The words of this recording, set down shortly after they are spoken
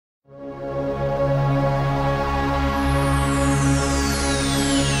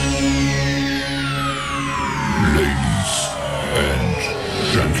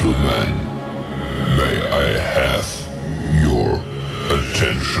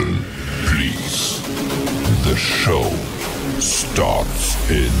Attention, please. The show starts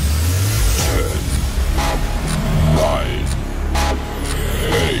in 10, 9,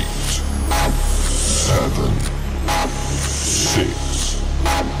 8, 7, 6,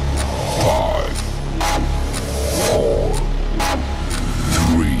 5, 4,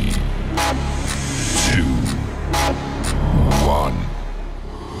 3, 2, 1,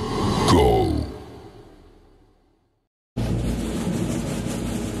 go.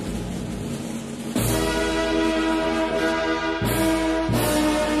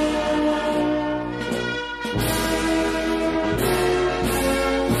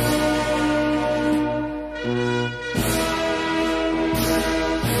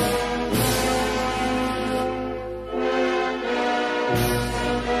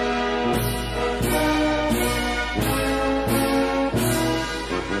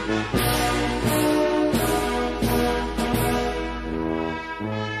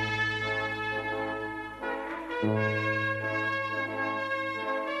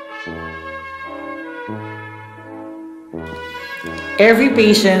 Every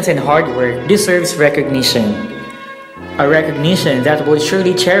patience and hard work deserves recognition. A recognition that will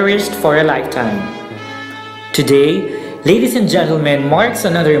surely cherished for a lifetime. Today, ladies and gentlemen, marks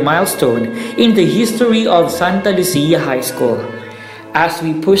another milestone in the history of Santa Lucia High School as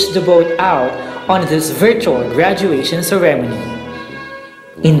we push the boat out on this virtual graduation ceremony.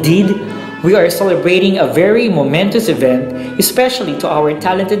 Indeed, we are celebrating a very momentous event, especially to our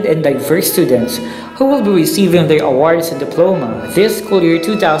talented and diverse students who will be receiving their awards and diploma this school year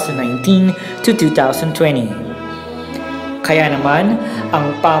 2019 to 2020. Kaya naman,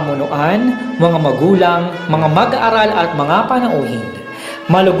 ang pamunuan, mga magulang, mga mag-aaral at mga panauhin,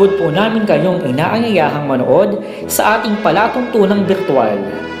 malugod po namin kayong inaanyayahang manood sa ating palatuntunang virtual.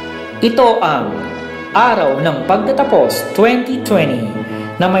 Ito ang Araw ng Pagtatapos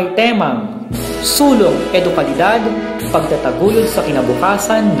 2020 na may temang Sulong Edukalidad, Pagtataguyod sa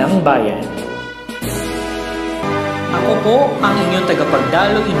Kinabukasan ng Bayan. Ako po ang inyong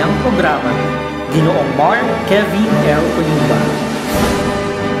tagapagdaloy ng programa, Ginoong Mar Kevin L. Olimba.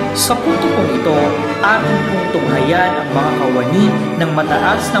 Sa punto pong ito, ating pong tunghayan ang mga kawani ng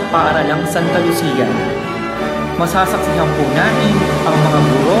mataas na paaralang Santa Lucia. Masasaksihan po natin ang mga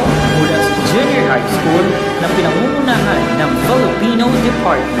guro mula sa Junior High School na pinangungunahan ng Filipino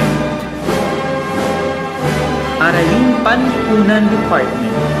Department, Araling Panlipunan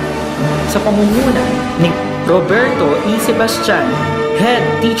Department, sa pamumuno ni Roberto E. Sebastian, Head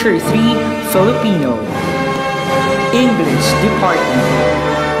Teacher 3, Filipino, English Department,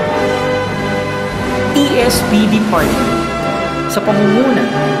 ESP Department, sa pamumuno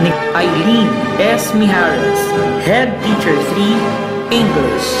ni Eileen S. Mijares, Head Teacher 3,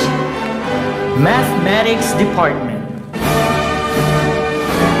 English, Mathematics Department,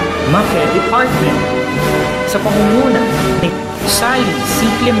 ma.c. Department, sa pamumuno ni Sally C.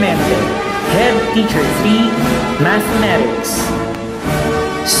 Clemente, Head Teacher 3, Mathematics,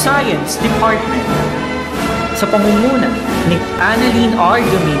 Science Department, sa pamumuno ni Annalyn R.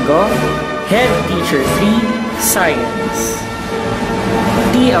 Domingo, Head Teacher 3, Science,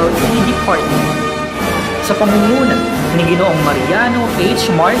 TLE Department, sa pamumuno ni Ginoong Mariano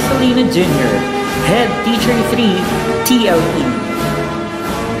H. Marcelino Jr., Head Teacher 3, TLE,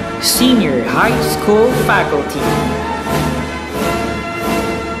 Senior High School Faculty,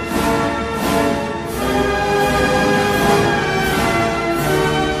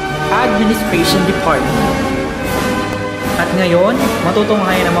 Administration Department. At ngayon,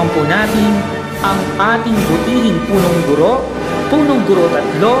 matutunghayan naman po natin ang ating butihing punong guro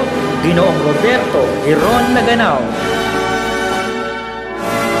 3, Ginoong Roberto Heron Laganao.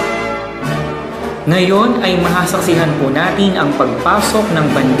 Ngayon ay masasaksihan po natin ang pagpasok ng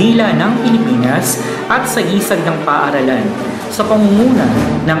bandila ng Pilipinas at sagisag ng paaralan sa pamumuno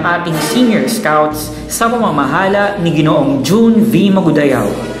ng ating Senior Scouts sa pamamahala ni Ginoong June V.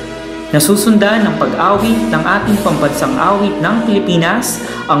 Magudayaw. Nasusundan ng pag-awit ng ating pambansang awit ng Pilipinas,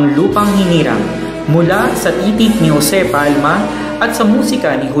 ang Lupang Hinirang, mula sa titik ni Jose Palma at sa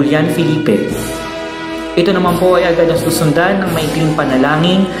musika ni Julian Felipe. Ito naman po ay agad nasusundan ng maikling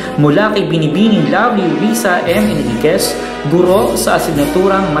panalangin mula kay Binibining Lovely Risa M. Enriquez, guro sa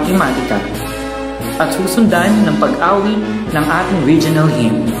asignaturang Matematika, at susundan ng pag-awit ng ating regional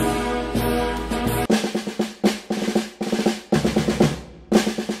hymn.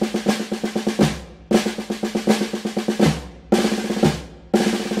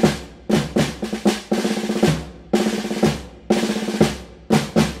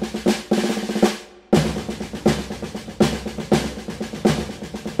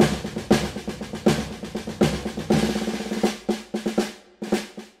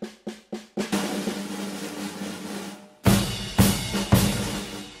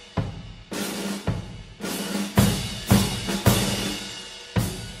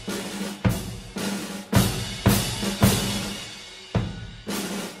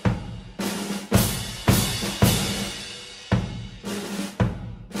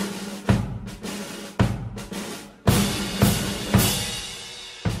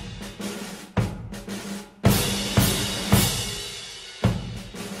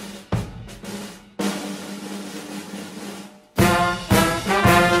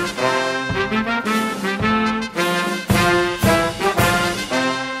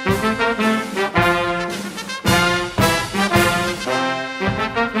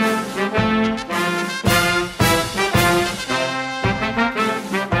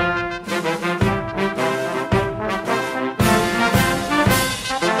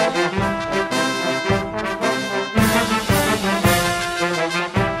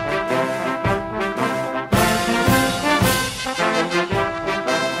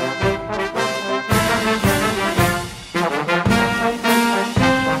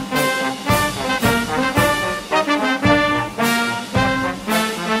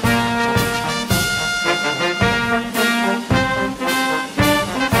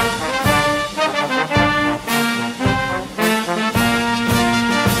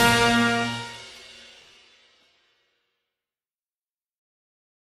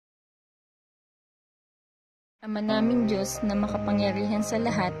 Ama naming Diyos na makapangyarihan sa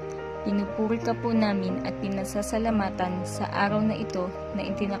lahat, pinupuri ka po namin at pinasasalamatan sa araw na ito na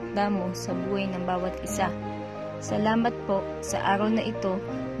itinakda mo sa buhay ng bawat isa. Salamat po sa araw na ito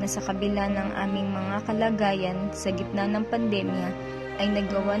na sa kabila ng aming mga kalagayan sa gitna ng pandemya ay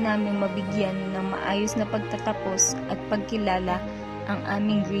nagawa namin mabigyan ng maayos na pagtatapos at pagkilala ang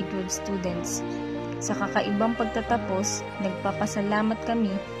aming grade 12 students. Sa kakaibang pagtatapos, nagpapasalamat kami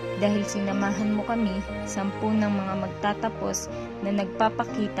dahil sinamahan mo kami 10 ng mga magtatapos na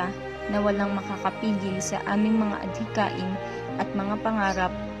nagpapakita na walang makakapigil sa aming mga adhikain at mga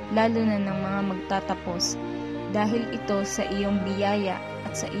pangarap, lalo na ng mga magtatapos. Dahil ito sa iyong biyaya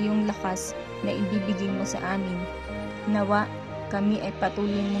at sa iyong lakas na ibibigay mo sa amin. Nawa, kami ay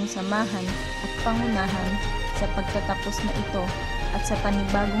patuloy mong samahan at pangunahan sa pagtatapos na ito at sa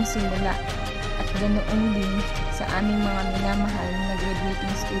panibagong simula, at ganoon din sa aming mga minamahal na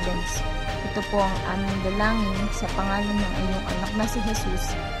graduating students. Ito po ang aming dalangin sa pangalan ng iyong anak na si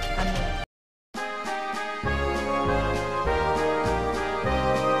Jesus. Amen.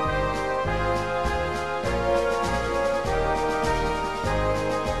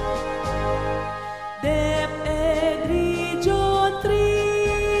 DepEd Region 3,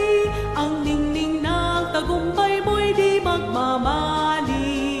 ang ningning ng tagumpay mo'y di magmamaliw.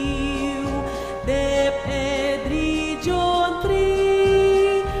 DepEd Region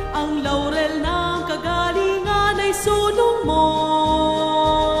 3, ang laurel ng kagalingan ay sulong mo.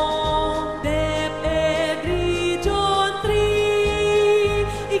 DepEd Region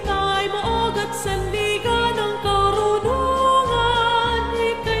 3, ika'y maog at sandigan ng karunungan.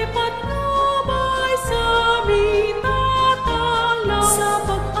 Ika'y patnubay sa aming tatanglaw sa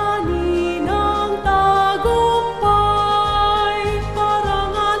pag-ani ng tagumpay.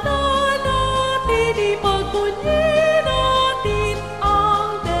 Parangalan natin, ipagpunyi natin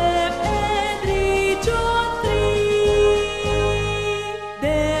ang DepEd Region 3.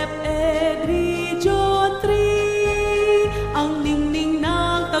 DepEd Region 3, ang ningning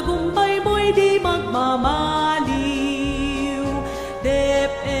ng tagumpay mo'y di magmamaliw.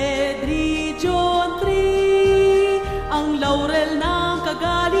 DepEd Region 3, ang laurel ng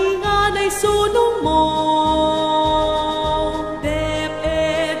kagalingan ay sulong mo.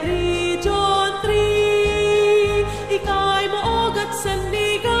 DepEd Region 3, ika'y maog at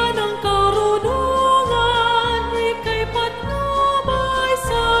sandigan ng karunungan. Ika'y patnubay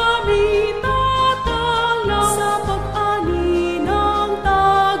sa aming tatanglaw sa pag-ani ng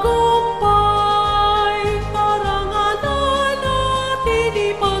tagumpay. Parangalan natin,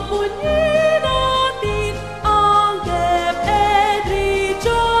 ipagpunyi natin ang DepEd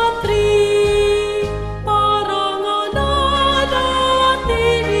Region 3. Parangalan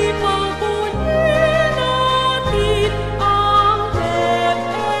natin, ipagpunyi natin ang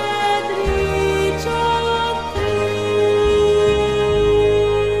DepEd Region 3.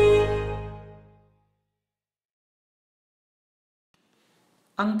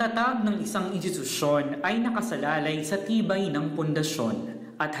 Ang tatag ng isang institusyon ay nakasalalay sa tibay ng pundasyon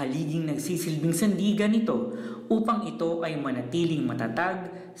at haliging nagsisilbing sandigan nito upang ito ay manatiling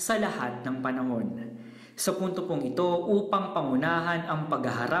matatag sa lahat ng panahon. Sa punto pong ito, upang pangunahan ang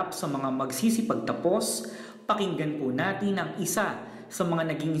paghaharap sa mga magsisipagtapos, pakinggan po natin ang isa sa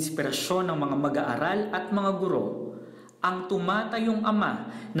mga naging inspirasyon ng mga mag-aaral at mga guro, ang tumatayong ama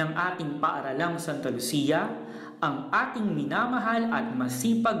ng ating paaralang Santa Lucia, ang ating minamahal at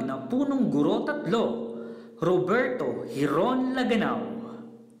masipag na punong guro 3, Roberto Hiron Laganao.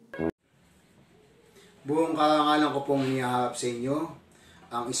 Buong karangalan ko pong inihaharap sa inyo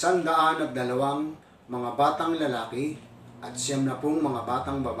ang 102 mga batang lalaki at 90 mga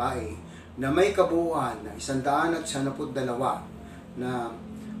batang babae na may kabuuan na 192 na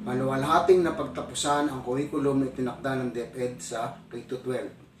maluwalhating na pagtapusan ang kurikulum na itinakda ng DepEd sa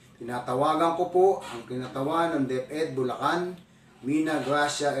K-12. Tinatawagan ko po ang kinatawan ng DepEd Bulacan, Mina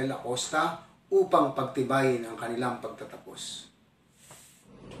Gracia L. Acosta, upang pagtibayin ang kanilang pagtatapos.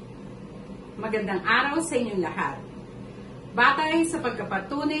 Magandang araw sa inyong lahat. Batay sa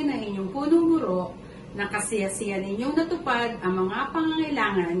pagkapatunay ng inyong punong guro, nakasiyasiya ninyong natupad ang mga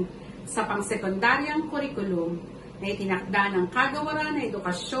pangangailangan sa pangsekundaryang kurikulum na itinakda ng Kagawaran ng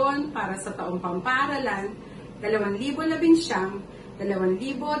Edukasyon para sa taong pampaaralan 2019-2020,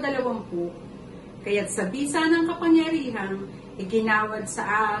 kaya't sa bisa ng kapangyarihang iginawad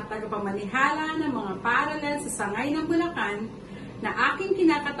sa tagapamanihala ng mga paaralan sa sangay ng Bulacan na aking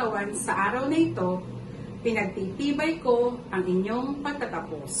kinakatawan sa araw na ito, pinagtitibay ko ang inyong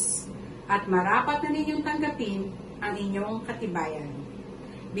pagtatapos at marapat na ninyong tanggapin ang inyong katibayan.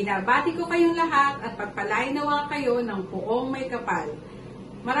 Binabati ko kayong lahat at pagpalain nawa kayo ng puong may kapal.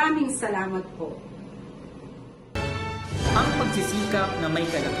 Maraming salamat po. Ang pagsisikap na may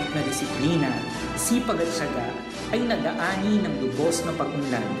kalakip na disiplina, sipag at syaga ay nag-aani ng lubos na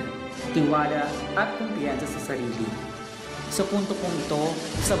pag-unlad, tiwala at kumpiyansa sa sarili. Sa punto pong ito,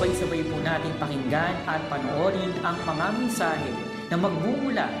 sabay-sabay po natin pakinggan at panoorin ang mga mensahe na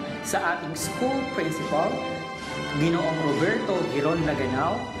magmumula sa ating school principal, Ginoong Roberto Giron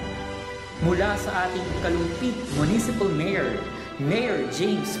Laganao, mula sa ating Kalumpit Municipal Mayor, Mayor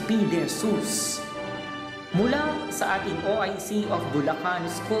James P. De Jesus, mula sa ating OIC of Bulacan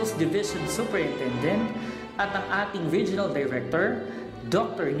Schools Division Superintendent at ang ating Regional Director,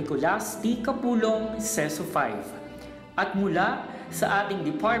 Dr. Nicolas T. Capulong, CESO 5. At mula sa ating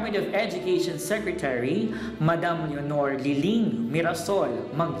Department of Education Secretary, Madam Leonor Liling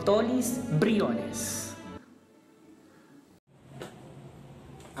Mirasol Magtolis Briones.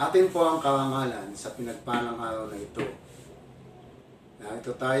 Atin po ang karangalan sa pinagpalang araw na ito.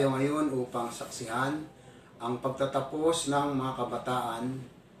 Narito tayo ngayon upang saksihan ang pagtatapos ng mga kabataan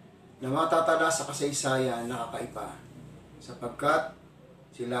na matatala sa kasaysayan na kakaiba, sapagkat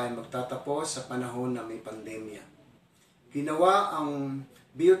sila ay magtatapos sa panahon na may pandemya. Ginawa ang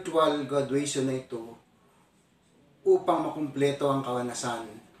virtual graduation na ito upang makumpleto ang karanasan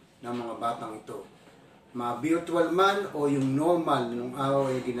ng mga batang ito. Ma-virtual man o yung normal nung araw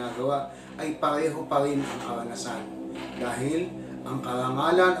ay ginagawa, ay pareho pa rin ang karanasan dahil ang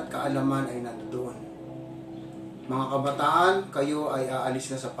karangalan at kaalaman ay nandoon. Mga kabataan, kayo ay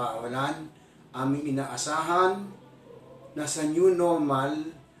aalis na sa paaralan. Aming inaasahan na sa new normal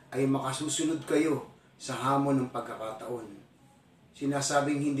ay makasusunod kayo sa hamon ng pagkakataon.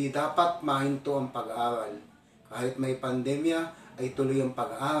 Sinasabing hindi dapat mahinto ang pag-aaral. Kahit may pandemya, ay tuloy ang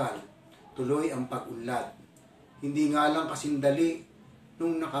pag-aaral, tuloy ang pag-unlad. Hindi nga lang kasindali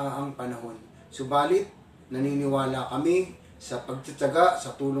nung nakaraang panahon. Subalit, naniniwala kami sa pagtitiyaga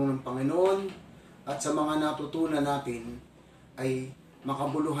sa tulong ng Panginoon at sa mga natutunan natin ay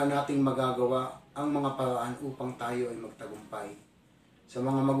makabuluhan nating magagawa ang mga paraan upang tayo ay magtagumpay. Sa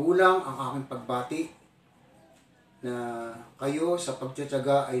mga magulang, ang aking pagbati na kayo sa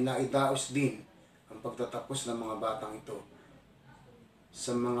pagtitiyaga ay naidaos din ang pagtatapos ng mga batang ito.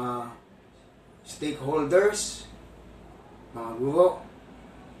 Sa mga stakeholders, mga guro,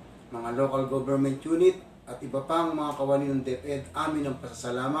 mga local government unit, at iba pang mga kawani ng DepEd, amin ang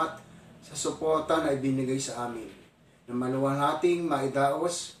pasasalamat sa suporta na ibinigay sa amin, na maluwalhating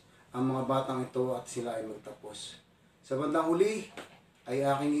maidaos ang mga batang ito at sila ay magtapos. Sa bandang huli, ay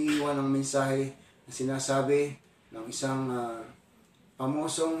aking iiwan ng mensahe na sinasabi ng isang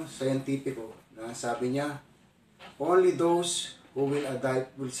pamosong scientifico na sabi niya, only those who will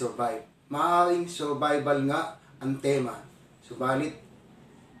adapt will survive. Maaaring survival nga ang tema. Subalit,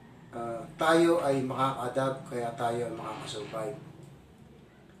 tayo ay makaka-adapt, kaya tayo ay makaka-survive.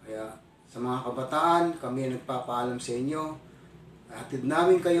 Kaya sa mga kabataan, kami ay nagpapaalam sa inyo. Hatid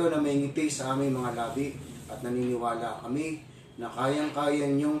namin kayo na may ngiti sa aming mga labi at naniniwala kami na kayang-kaya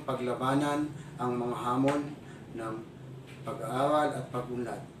niyong paglabanan ang mga hamon ng pag-aaral at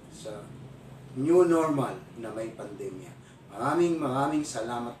pag-unlad sa new normal na may pandemya. Maraming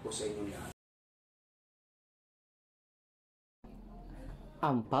salamat po sa inyong lahat.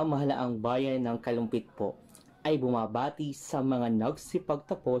 Ang pamahalaang bayan ng Kalumpit po ay bumabati sa mga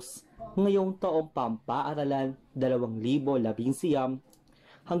nagsipagtapos ngayong taong pampaaralan 2019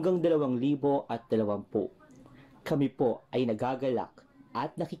 hanggang 2020. Kami po ay nagagalak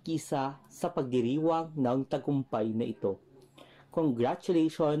at nakikisa sa pagdiriwang ng tagumpay na ito.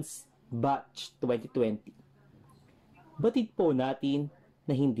 Congratulations, Batch 2020! Batid po natin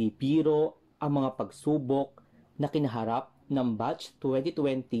na hindi biro ang mga pagsubok na kinaharap ng Batch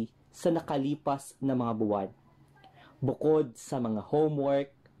 2020 sa nakalipas na mga buwan. Bukod sa mga homework,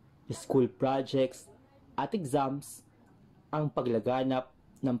 school projects, at exams, ang paglaganap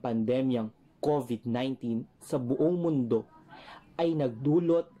ng pandemyang COVID-19 sa buong mundo ay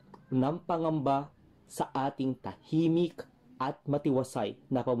nagdulot ng pangamba sa ating tahimik at matiwasay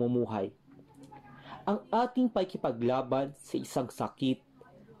na pamumuhay. Ang ating pakikipaglaban sa isang sakit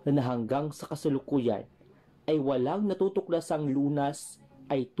na hanggang sa kasalukuyan ay walang natutuklasang lunas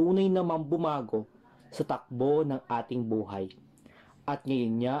ay tunay namang bumago sa takbo ng ating buhay. At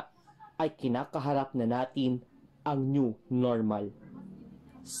ngayon niya ay kinakaharap na natin ang new normal.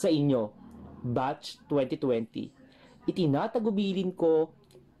 Sa inyo, Batch 2020, itinatagubilin ko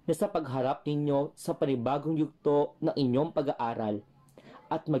na sa pagharap ninyo sa panibagong yugto ng inyong pag-aaral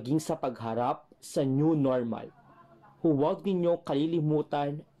at maging sa pagharap sa new normal, huwag ninyong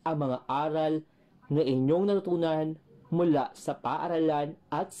kalilimutan ang mga aral na inyong natutunan mula sa paaralan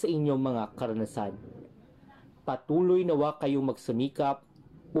at sa inyong mga karanasan. Patuloy nawa kayong magsumikap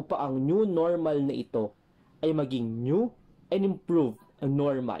upang ang new normal na ito ay maging new and improved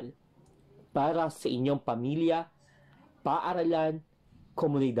normal para sa inyong pamilya, paaralan,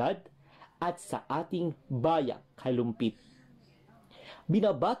 komunidad, at sa ating bayang kalumpit.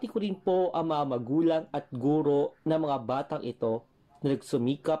 Binabati ko rin po ang mga magulang at guro ng mga batang ito na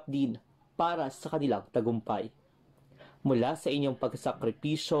nagsumikap din para sa kanilang tagumpay. Mula sa inyong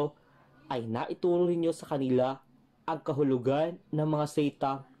pagsakripisyo ay naituro ninyo sa kanila ang kahulugan ng mga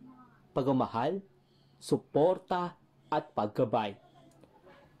salitang pagmamahal, suporta at paggabay.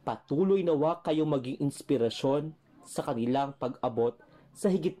 Patuloy nawa kayong maging inspirasyon sa kanilang pag-abot sa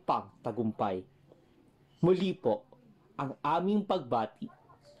higit pang tagumpay. Muli po, ang aming pagbati.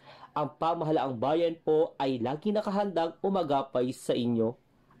 Ang pamahalaang bayan po ay lagi nakahandang umagapay sa inyo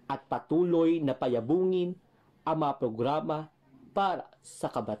at patuloy na payabungin ang mga programa para sa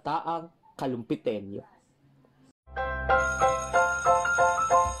kabataang kalumpitenyo.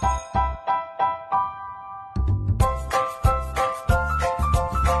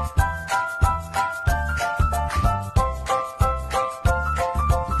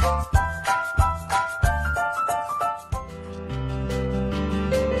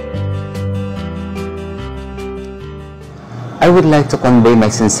 I would like to convey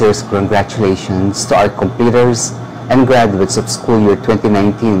my sincerest congratulations to our completers and graduates of school year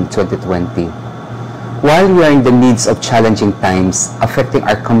 2019-2020. While we are in the midst of challenging times affecting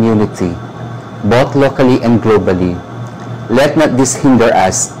our community, both locally and globally, let not this hinder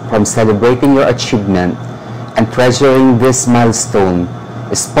us from celebrating your achievement and treasuring this milestone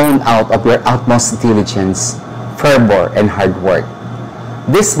spawned out of your utmost diligence, fervor, and hard work.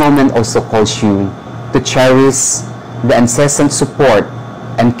 This moment also calls you to cherish the incessant support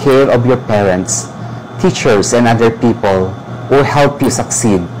and care of your parents, teachers, and other people who help you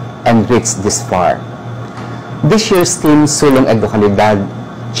succeed and reach this far. This year's theme, Sulong Edukalidad,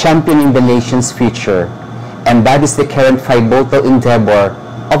 Championing the Nation's Future, embodies the current pivotal endeavor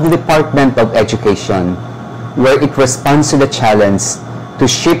of the Department of Education, where it responds to the challenge to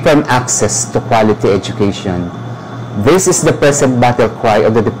shift from access to quality education. This is the present battle cry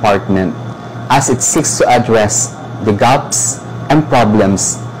of the department as it seeks to address the gaps and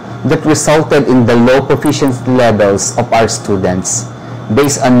problems that resulted in the low proficiency levels of our students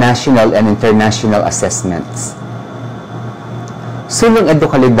based on national and international assessments. Sulong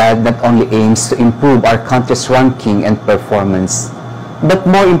Edukalidad not only aims to improve our country's ranking and performance, but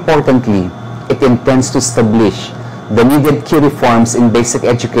more importantly, it intends to establish the needed key reforms in basic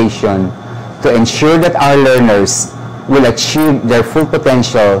education to ensure that our learners will achieve their full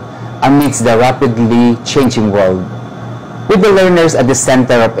potential amidst the rapidly changing world. With the learners at the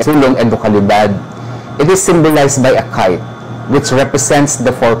center of Sulong Edukalidad, it is symbolized by a kite, which represents the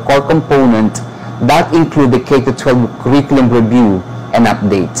four core components that include the K-12 curriculum review and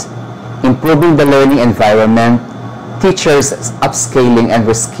update, improving the learning environment, teachers upscaling and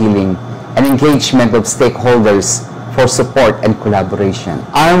reskilling, and engagement of stakeholders for support and collaboration.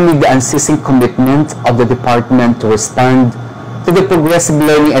 Armed with the unceasing commitment of the department to respond to the progressive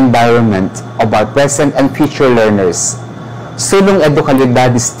learning environment of our present and future learners, Sulong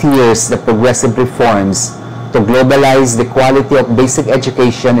Edukalidad steers the progressive reforms to globalize the quality of basic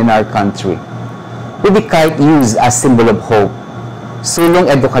education in our country. With the kite used as symbol of hope, Sulong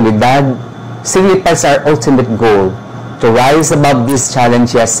Edukalidad signifies our ultimate goal to rise above these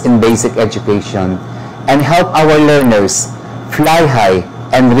challenges in basic education and help our learners fly high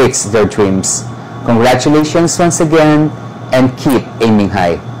and reach their dreams. Congratulations once again and keep aiming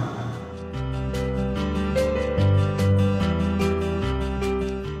high.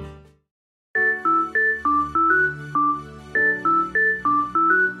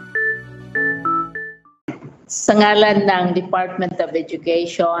 Sa ngalan ng Department of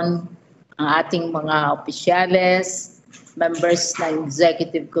Education, ang ating mga opisyales, members ng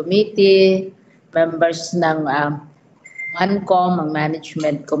Executive Committee, members ng MANCOM, ang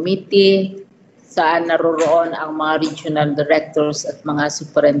Management Committee, saan naroroon ang mga regional directors at mga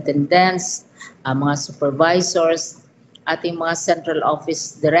superintendents, mga supervisors, ating mga central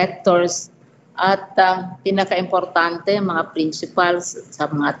office directors, at pinaka-importante, mga principals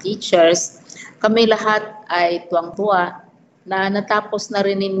sa mga teachers. Kami lahat ay tuwang-tuwa na natapos na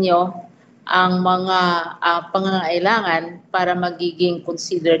rin ninyo ang mga pangangailangan para magiging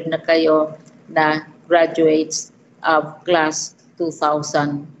considered na kayo na graduates of class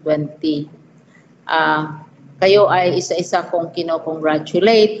 2020. Kayo ay isa-isa kong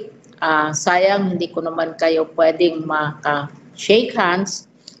kino-congratulate. Sayang hindi ko naman kayo pwedeng maka-shake hands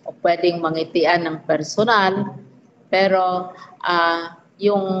o pwedeng mangitian ng personal, pero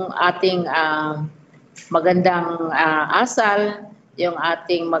yung ating magandang asal yung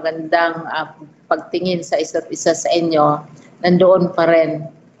ating magandang pagtingin sa isa't isa sa inyo, nandoon pa rin.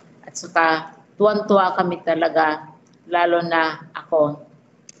 At saka tuwan-tuwa kami talaga, lalo na ako.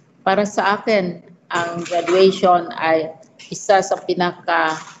 Para sa akin, ang graduation ay isa sa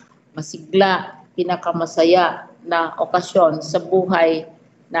pinakamasigla, pinakamasaya na okasyon sa buhay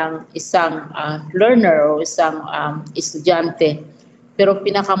ng isang learner o isang estudyante. Pero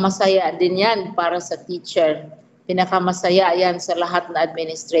pinakamasaya din yan para sa teacher. Pinakamasaya yan sa lahat na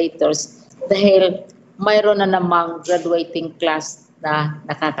administrators dahil mayroon na namang graduating class na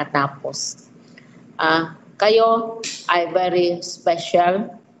nakakatapos. Kayo ay very special.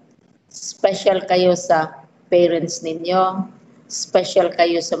 Special kayo sa parents ninyo. Special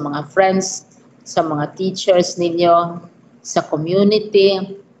kayo sa mga friends, sa mga teachers ninyo, sa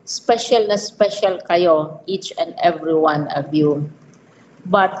community. Special na special kayo, each and every one of you.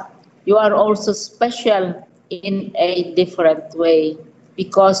 But you are also special in a different way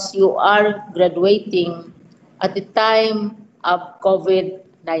because you are graduating at the time of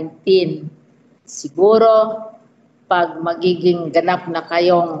COVID-19. Siguro, pag magiging ganap na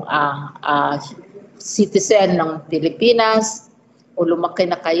kayong citizen ng Pilipinas o lumaki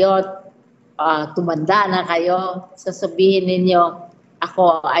na kayo, tumanda na kayo, sasabihin ninyo,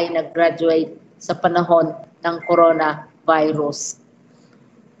 ako ay nag-graduate sa panahon ng coronavirus.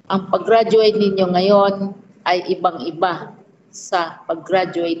 Ang pag-graduate ninyo ngayon ay ibang-iba sa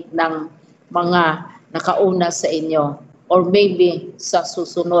pag-graduate ng mga nakauna sa inyo or maybe sa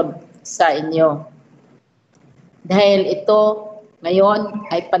susunod sa inyo. Dahil ito ngayon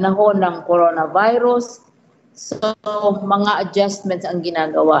ay panahon ng coronavirus, so mga adjustments ang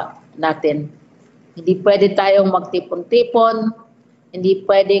ginagawa natin. Hindi pwede tayong magtipon-tipon, hindi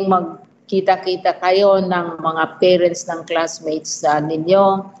pwedeng magkita-kita kayo ng mga parents ng classmates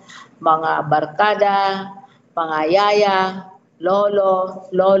ninyo, mga barkada, mga yaya, lolo,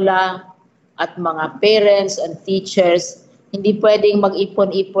 lola, at mga parents and teachers. Hindi pwedeng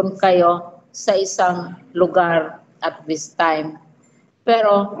mag-ipon-ipon kayo sa isang lugar at this time.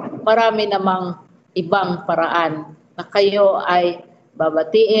 Pero marami namang ibang paraan na kayo ay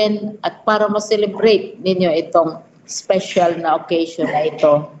babatiin at para ma-celebrate ninyo itong special na occasion na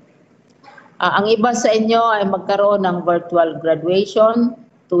ito. Ang iba sa inyo ay magkaroon ng virtual graduation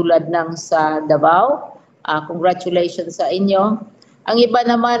tulad ng sa Davao. Congratulations sa inyo. Ang iba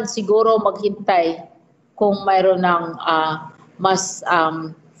naman siguro maghintay kung mayroon ng mas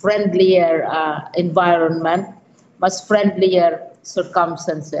friendlier environment, mas friendlier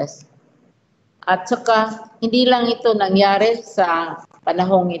circumstances. At saka, hindi lang ito nangyari sa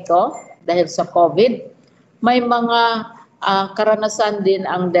panahong ito dahil sa COVID. May mga karanasan din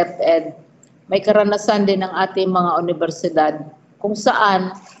ang DepEd. May karanasan din ang ating mga universidad kung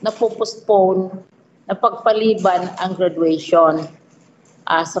saan napopostpone, napagpaliban ang graduation.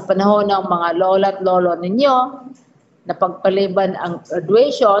 Sa panahon ng mga lola at lolo ninyo, napagpaliban ang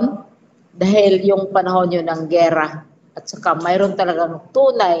graduation dahil yung panahon yun ng gera. At saka mayroon talagang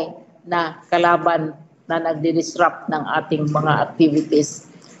tunay na kalaban na nagdi-disrupt ng ating mga activities.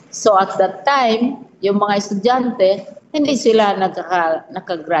 So at that time, yung mga estudyante, hindi sila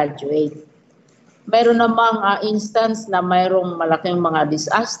nakagraduate. Mayroon namang instance na mayroong malaking mga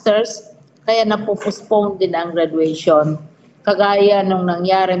disasters, kaya napopostpone din ang graduation. Kagaya nung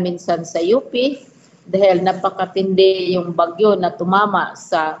nangyari minsan sa UP, dahil napakatindi yung bagyo na tumama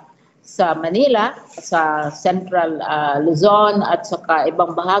sa Manila, sa Central Luzon at saka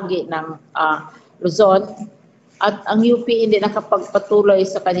ibang bahagi ng Luzon, at ang UP hindi nakapagpatuloy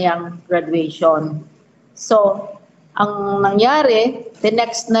sa kanyang graduation. So, ang nangyari, the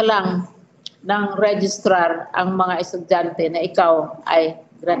next na lang ng registrar ang mga estudyante na ikaw ay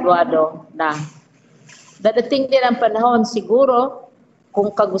graduado na. Dadating din ang panahon siguro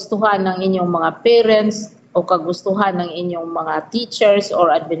kung kagustuhan ng inyong mga parents o kagustuhan ng inyong mga teachers or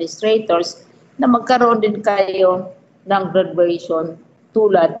administrators na magkaroon din kayo ng graduation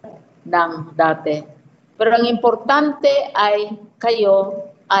tulad ng dati. Pero ang importante ay kayo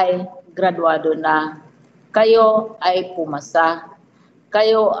ay graduado na. Kayo ay pumasa.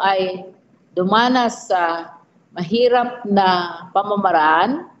 Kayo ay dumanas sa mahirap na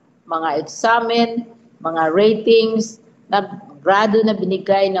pamamaraan, mga examen, mga ratings, na grado na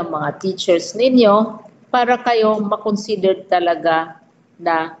binigay ng mga teachers ninyo para kayo makonsider talaga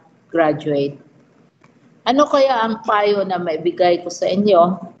na graduate. Ano kaya ang payo na maibigay ko sa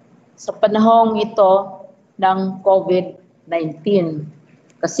inyo sa panahong ito ng COVID-19?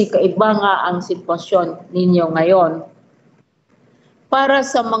 Kasi kaiba nga ang sitwasyon ninyo ngayon. Para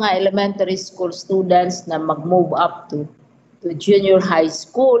sa mga elementary school students na mag-move up to junior high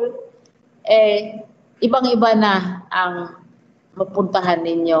school, ibang-iba na ang mapuntahan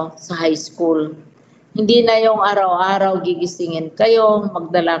ninyo sa high school. Hindi na yung araw-araw gigisingin kayo,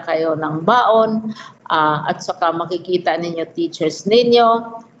 magdala kayo ng baon, at saka makikita ninyo teachers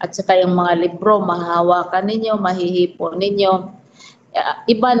ninyo, at saka yung mga libro mahahawakan ninyo, mahihipo ninyo.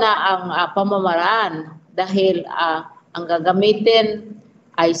 Iba na ang pamamaraan dahil ang gagamitin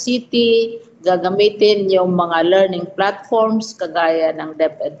ICT, gagamitin yung mga learning platforms kagaya ng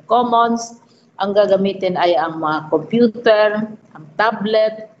DepEd Commons, ang gagamitin ay ang mga computer, ang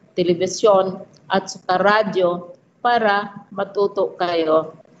tablet, telebisyon, at saka radyo para matuto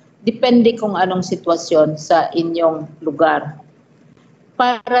kayo. Depende kung anong sitwasyon sa inyong lugar.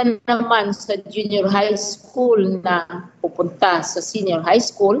 Para naman sa junior high school na pupunta sa senior high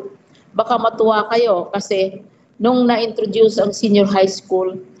school, baka matuwa kayo kasi nung na-introduce ang senior high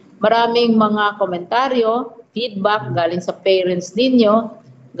school, maraming mga komentaryo, feedback galing sa parents ninyo,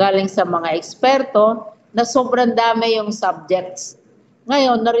 galing sa mga eksperto, na sobrang dami yung subjects.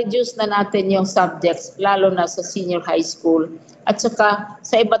 Ngayon, na-reduce na natin yung subjects, lalo na sa senior high school, at saka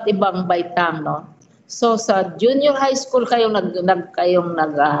sa iba't ibang baitang, no? So sa junior high school kayong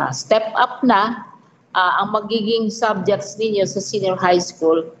nag-step up na, ang magiging subjects ninyo sa senior high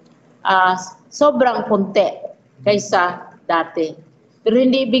school, sobrang konti kaysa dati. Pero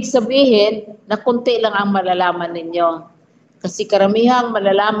hindi ibig sabihin na konti lang ang malalaman ninyo. Kasi karamihang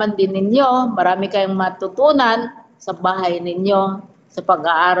malalaman din ninyo, marami kayong matutunan sa bahay ninyo, sa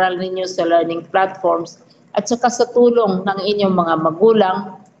pag-aaral ninyo sa learning platforms, at saka sa tulong ng inyong mga magulang,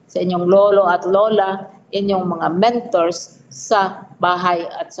 sa inyong lolo at lola, inyong mga mentors sa bahay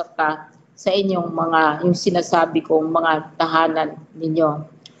at saka sa inyong mga, yung sinasabi kong mga tahanan ninyo.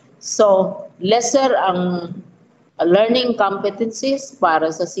 So, lesser ang learning competencies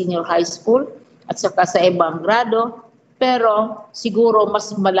para sa senior high school at saka sa ibang grado, pero siguro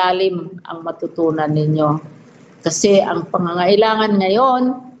mas malalim ang matutunan ninyo. Kasi ang pangangailangan ngayon,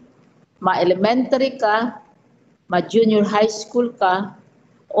 ma-elementary ka, ma-junior high school ka,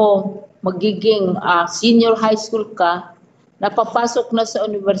 o magiging senior high school ka, napapasok na sa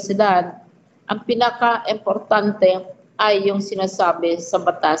universidad, ang pinaka-importante ay yung sinasabi sa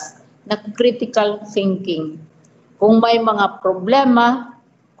batas na critical thinking. Kung may mga problema,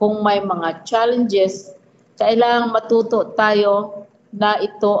 kung may mga challenges, kailangang matuto tayo na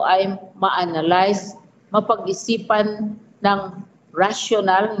ito ay ma-analyze, mapag-isipan ng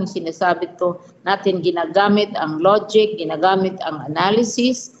rational, yung sinasabi to natin, ginagamit ang logic, ginagamit ang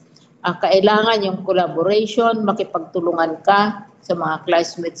analysis. Kailangan yung collaboration, makipagtulungan ka sa mga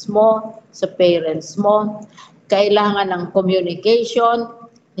classmates mo, sa parents mo. Kailangan ng communication,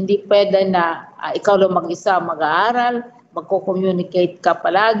 hindi pwede na ikaw lang mag-isa mag-aaral, magko-communicate ka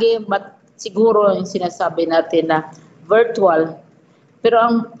palagi, but siguro yung sinasabi natin na virtual. Pero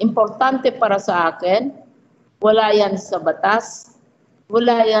ang importante para sa akin, wala yan sa batas,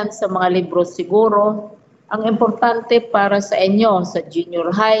 wala yan sa mga libro siguro. Ang importante para sa inyo, sa junior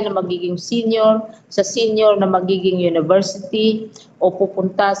high na magiging senior, sa senior na magiging university, o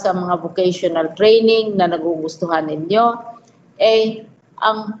pupunta sa mga vocational training na nagugustuhan ninyo,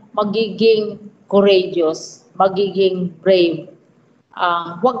 ang magiging courageous, magiging brave.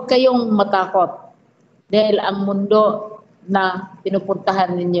 Huwag kayong matakot dahil ang mundo na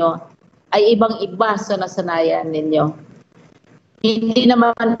pinupuntahan ninyo ay ibang-iba sa nasanayan ninyo. Hindi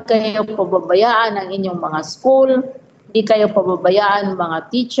naman kayo pababayaan ng inyong mga school, hindi kayo pababayaan ng mga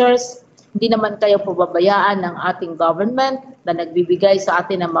teachers, hindi naman kayo pababayaan ng ating government na nagbibigay sa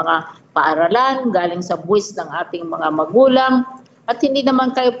atin ng mga paaralan galing sa buwis ng ating mga magulang, at hindi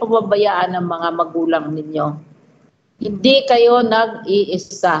naman kayo pababayaan ng mga magulang ninyo. Hindi kayo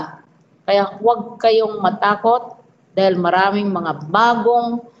nag-iisa. Kaya huwag kayong matakot dahil maraming mga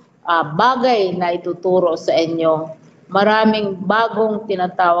bagong bagay na ituturo sa inyo. Maraming bagong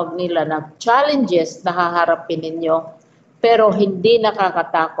tinatawag nila na challenges na haharapin ninyo. Pero hindi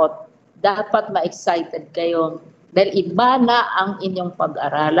nakakatakot. Dapat ma-excited kayo. Dahil iba na ang inyong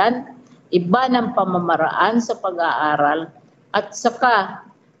pag-aralan, iba ng pamamaraan sa pag-aaral, at saka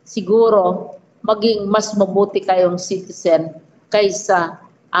siguro maging mas mabuti kayong citizen kaysa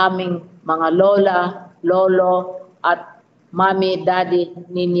aming mga lola, lolo, at mami, daddy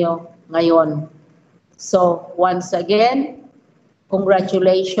ninyo ngayon. So, once again,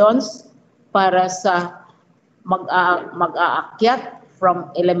 congratulations para sa mag-aakyat from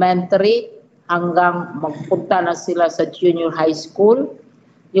elementary hanggang magpunta na sila sa junior high school.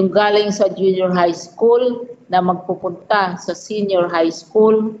 Yung galing sa junior high school na magpupunta sa senior high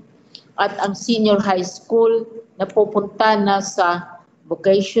school, at ang senior high school na pupunta na sa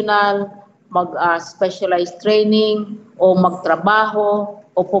vocational, mag-specialized training o magtrabaho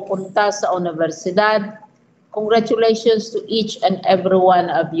o pupunta sa universidad, Congratulations to each and every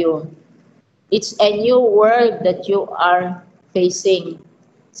one of you. It's a new world that you are facing.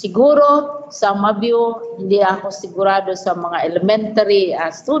 Siguro, some of you, hindi ako sigurado sa mga elementary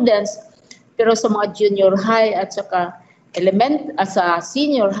students, pero sa mga junior high at saka sa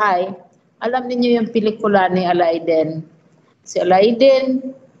senior high, alam niyo yung pelikula ni Aladdin. Si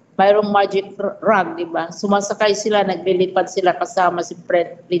Aladdin, mayroong magic rug, di ba? Sumasakay sila, naglilipad sila kasama si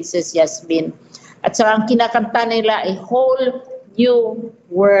Princess Yasmin. At saka ang kinakanta nila, a whole new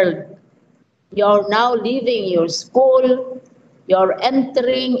world. You're now leaving your school, you're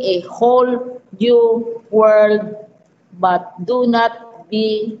entering a whole new world, but do not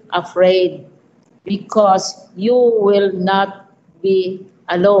be afraid because you will not be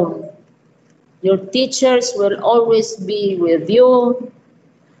alone. Your teachers will always be with you.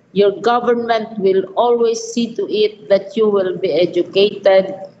 Your government will always see to it that you will be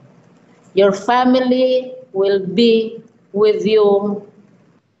educated. Your family will be with you.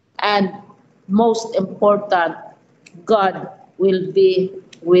 And most important, God will be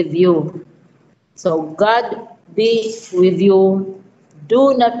with you. So God be with you.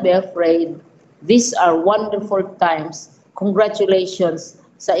 Do not be afraid. These are wonderful times. Congratulations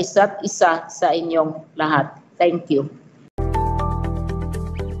sa isa't isa sa inyong lahat. Thank you.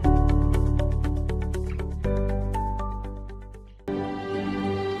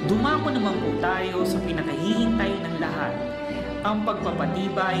 Dumako naman po tayo sa pinakahihintay ng lahat, ang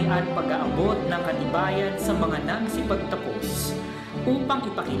pagpapatibay at pag-aabot ng katibayan sa mga nagsipagtapos. Upang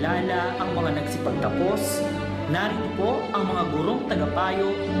ipakilala ang mga nagsipagtapos, narito po ang mga gurong tagapayo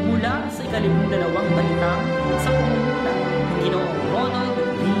mula sa 12 balitang sa pamumuno ng Ginoong Ronald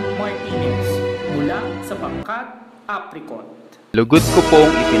B. Martinez mula sa pangkat Apricot. Lugod ko pong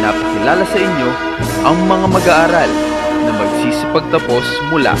ipinapakilala sa inyo ang mga mag-aaral na magsisipagtapos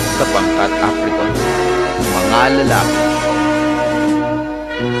mula sa pangkat Apricot. Mga lalaki.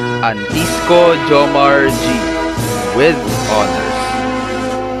 Antisco Jomar G. with honors.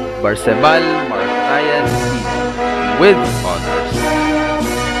 Barcebal Mark Ryan C. with honors.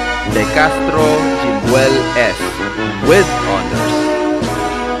 De Castro Jimwell S. with honors.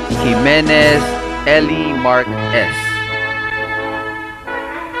 Jimenez Ellie Mark S.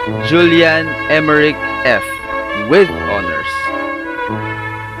 Julian Emerick F. with honors.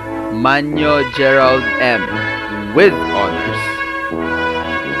 Manyo Gerald M. with honors.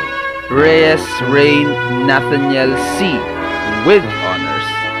 Reyes Rain Nathaniel C. with honors.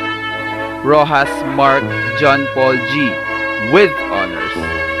 Rojas Mark John Paul G. with honors.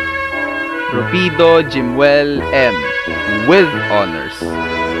 Rupido Jimwell M. with honors.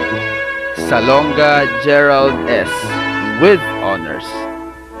 Salonga Gerald S. with honors.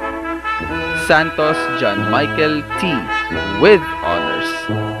 Santos John Michael T. with honors.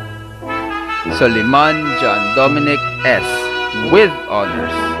 Soliman John Dominic S. with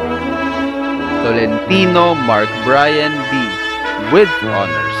honors. Tolentino Mark Brian B. with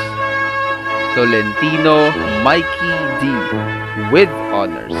honors. Tolentino Mikey D. with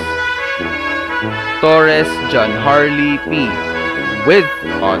honors. Torres John Harley P. with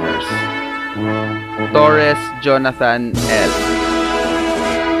honors. Torres Jonathan L.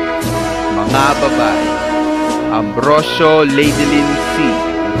 Mga babae. Ambrosio Ladylin C.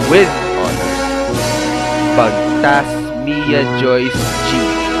 with honors. Bagtas Mia Joyce G.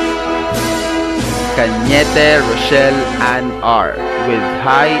 Cañete Rochelle Ann R. with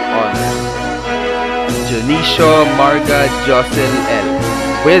high honors. Dionisio Marga Josel L.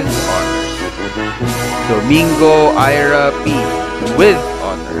 with honors. Domingo Ira P. with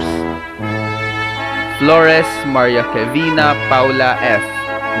honors. Flores Maria Kevina Paula F.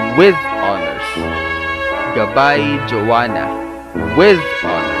 with honors. Gabay Joanna with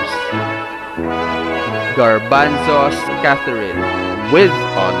honors. Garbanzos Catherine with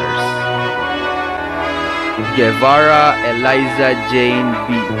honors. Guevara Eliza Jane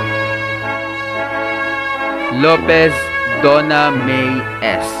B. Lopez Donna May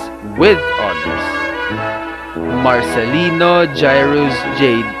S. with honors. Marcelino Jairus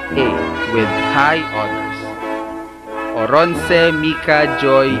Jade A. with high honors. Oronce Mika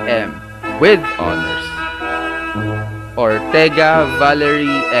Joy M. with honors. Ortega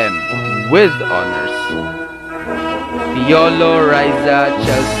Valerie M. with honors. Piolo Riza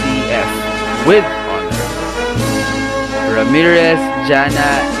Chelsea F. with honors. Ramirez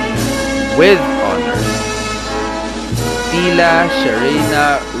Jana E. with honors. Tila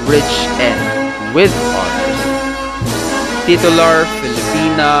Sharina Rich N. with honors. Titular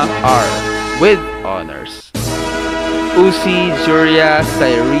Filipina R. with honors. Usi Juria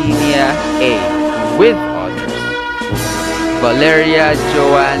Cyrenia A. with honors. Valeria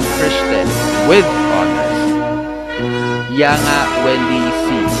Joanne Christian with honors. Yanga Wendy C.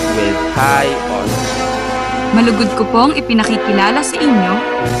 with high honors. Malugod ko pong ipinakikilala sa inyo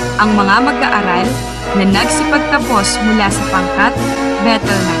ang mga mag-aaral na nagsipagtapos mula sa pangkat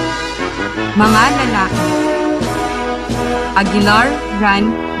Battleman. Mga lalaki: Aguilar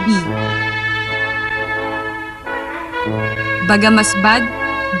Ran B. Bagamasbad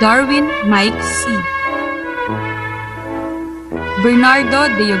Darwin Mike C.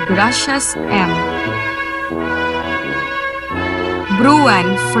 Bernardo Deogracias M.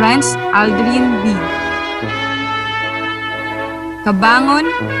 Bruan Franz Aldrin B. Kabangon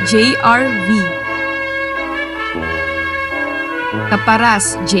J.R.V.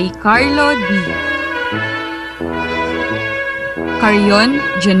 Kaparas J. Carlo D. Carrion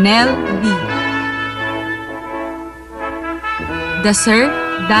Janelle B. Daser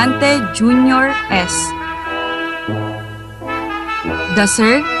Dante Jr. S.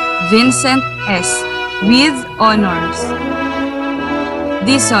 Daser Vincent S. with honors.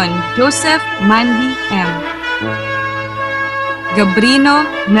 Dison Joseph Mandy M. Gabrino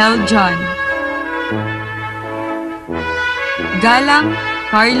Mel John. Galang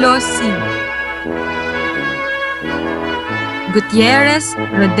Carlo C. Gutierrez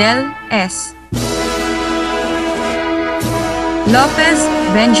Rodel S. Lopez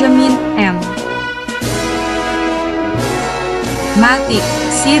Benjamin M. Matic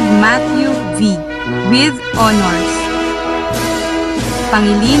Sid Matthew V. with honors.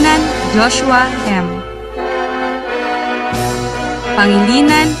 Pangilinan Joshua M.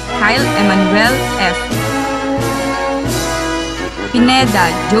 Pangilinan Kyle Emmanuel F. Pineda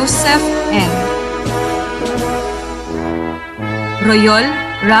Joseph N. Royol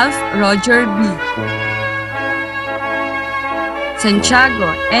Ralph Roger B. Santiago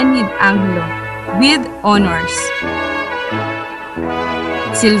Enid Angelo with honors.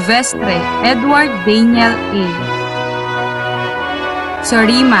 Silvestre Edward Daniel A.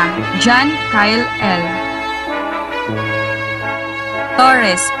 Sorima John Kyle L.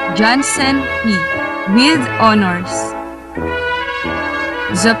 Torres Johnson P. with honors.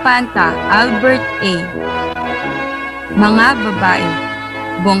 Zapanta Albert A. Mga babae: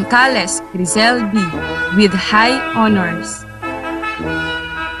 Bongcales Grisel B. with high honors.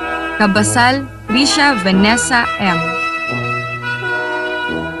 Cabasal Tricia Vanessa M.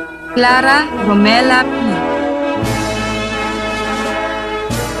 Clara Romela P.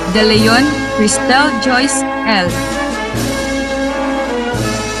 De Leon Cristel Joyce L.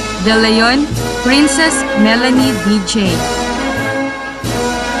 De Leon Princess Melanie DJ.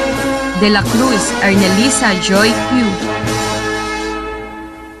 De la Cruz Ernelisa Joy Q.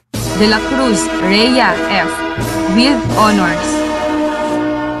 De la Cruz Rhea F. with honors.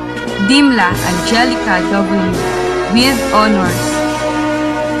 Dimla Angelica W. with honors.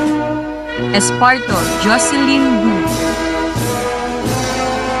 Esparto Jocelyn B.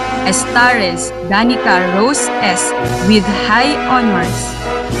 Estares Danica Rose S. with high honors.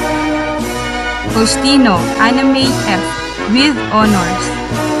 Faustino Anime F. with honors.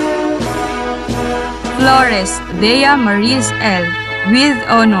 Flores Dea Maris L. with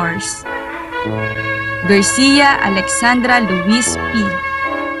honors. Garcia Alexandra Luis P.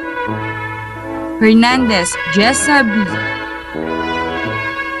 Hernandez Jessa B.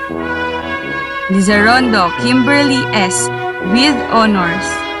 Lizarondo Kimberly S. with honors.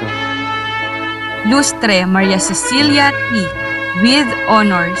 Lustre ma.cecilia T. with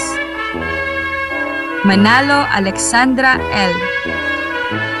honors. Manalo Alexandra L.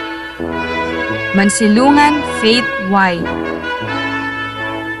 Mansilungan Faith Y.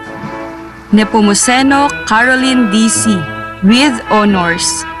 Nepomuceno Caroline D.C. with honors.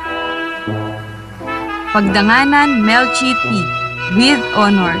 Pagdanganan Melchi T. with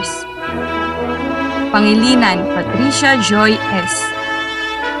honors. Pangilinan Patricia Joy S.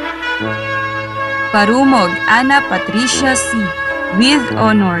 Parumog Ana Patricia C. with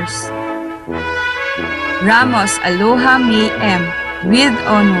honors. Ramos Aloha May M. with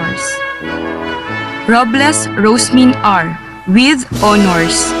honors. Robles Rosemin R. with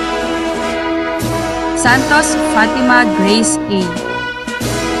honors. Santos Fatima Grace A.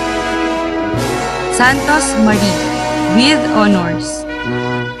 Santos Marie with honors.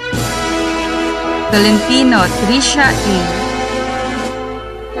 Tolentino Tricia A.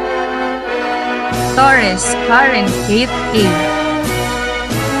 Torres Karen Kate A.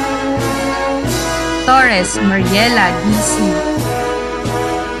 Torres Mariela D.C.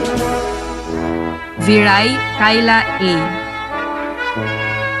 Viray Kyla A.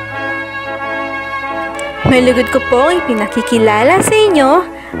 Malugod ko pong ipinakikilala sa inyo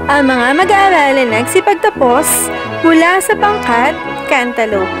ang mga mag-aaral na nagsipagtapos mula sa pangkat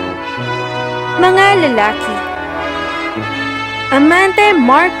Cantaloupe. Mga lalaki: Amante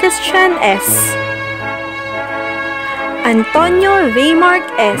Mark Christian S. Antonio Raymark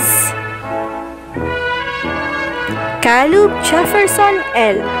S. Caleb Jefferson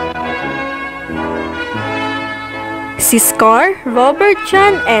L. Siskar Robert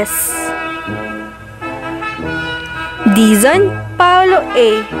John S. Dizon Paulo A.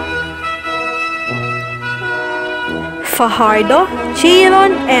 Fajardo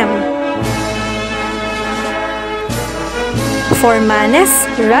Jaron M. Formanes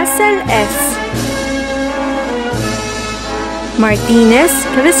Russell S. Martinez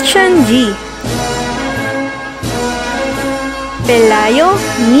Christian G. Pelayo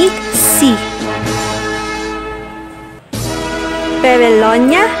Nick C.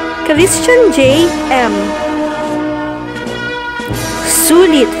 Perelonia Christian J. M.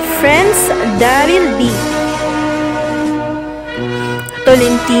 Sulit Friends Daryl B.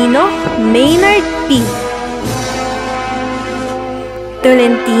 Tolentino Maynard P.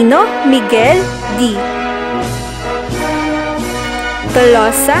 Tolentino Miguel D.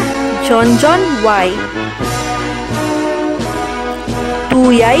 Tolosa John Y.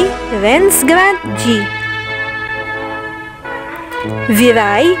 Tuyay Renz Grant G.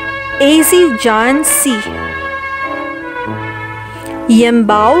 Viray A.Z. John C.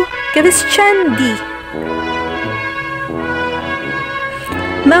 Yembao Christian D.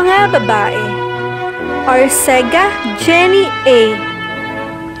 Mga babae: Arcega Jenny A.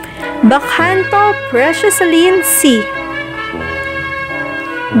 Bakhanto Preciousline C.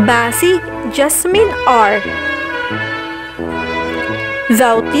 Basig Jasmine R.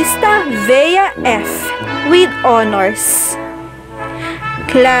 Bautista Vea F. with honors.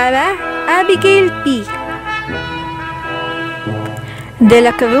 Clara Abigail P. De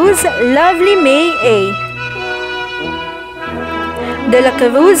la Cruz Lovely May A. De la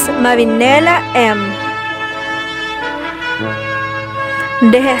Cruz Marinela M.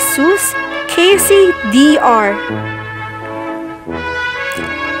 De Jesus Casey Dr.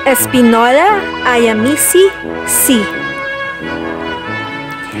 Espinola Ayamisi C.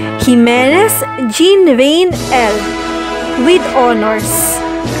 Jimenez Jean Rain L. with honors.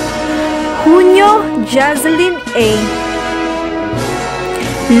 Junio Jaslyn A.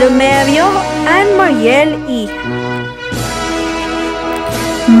 Lumerio Ann Mariel E.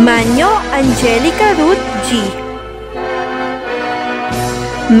 Manyo Angelica Ruth G.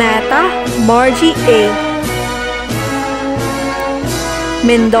 Mata Margie A.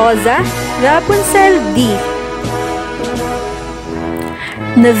 Mendoza Rapunzel D.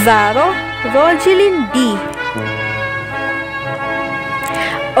 Navarro Rogelyn B.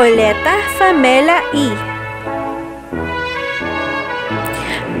 Oleta Famela E.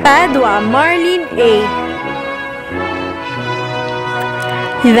 Padua Marlene A.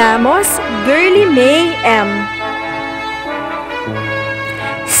 Ramos Girly May M.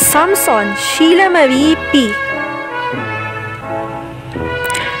 Samson Sheila Marie P.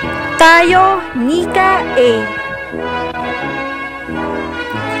 Tayo Nika A.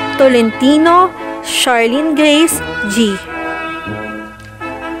 Tolentino Charlene Grace G.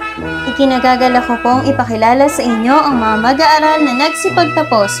 Ikinagagala ko pong ipakilala sa inyo ang mga mag-aaral na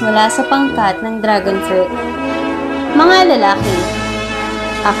nagsipagtapos mula sa pangkat ng Dragon Fruit. Mga lalaki: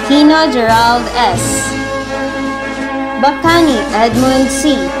 Aquino Gerald S. Bacani Edmund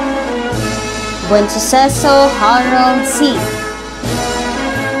C. Buensuceso Harold C.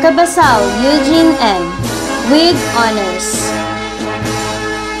 Cabasal Eugene N. with honors.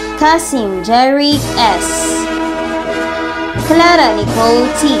 Kasim Jerry S. Clara Nicole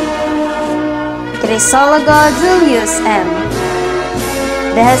T. Crisologo Julius M.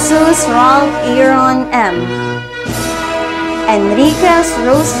 De Jesus Ralph Aaron M. Enriquez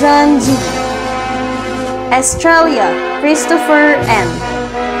Rosejan G. Estrella Christopher M.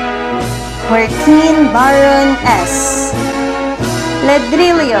 Joaquin Baron S.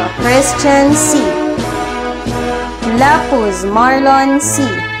 Ledrillo Christian C. Lapuz Marlon C.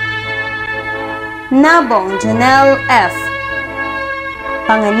 Nabong Janelle F.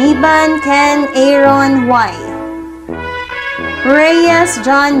 Panganiban Ken Aaron Y. Reyes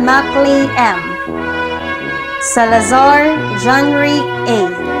John Mackley M. Salazar Jean-Ric A.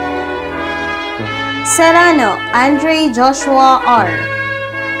 Serrano Andre Joshua R.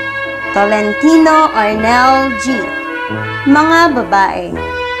 Tolentino Arnel G. Mga babae: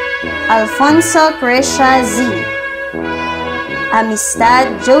 Alfonso Crescia Z. Amistad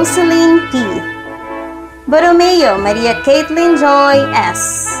Jocelyn P. Borromeo Maria Caitlin Joy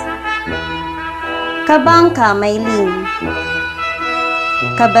S. Kabangka Maylene.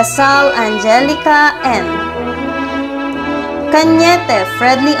 Cabasal Angelica M. Cañete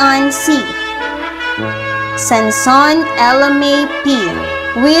Fredleon C. Sanson Elamay P.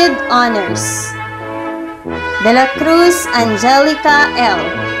 with honors. De la Cruz Angelica L.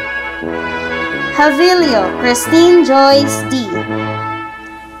 Havilio Christine Joyce D.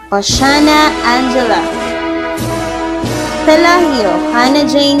 Oshana Angela. Pelagio Hannah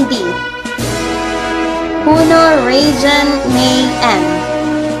Jane D. Puno Rajan May N.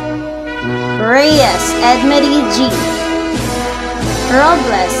 Reyes Edmary G.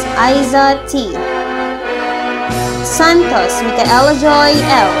 Robles Aiza T. Santos Micaela Joy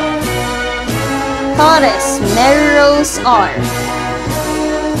L. Torres Mary Rose R.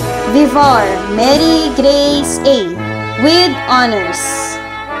 Vivar Mary Grace A. with honors.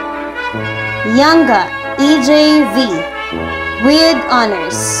 Yanga EJ V. with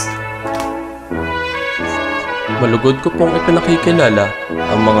honors. Malugod ko pong ipinakikilala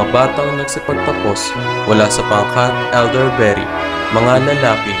ang mga batang nagsipagtapos mula sa pangkat Elderberry, mga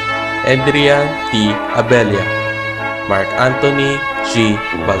lalaki, Adrian T. Abelia, Mark Anthony G.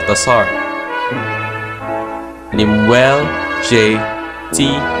 Baltasar, Limuel J.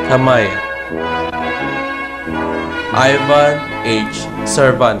 T. Kamaya, Ivan H.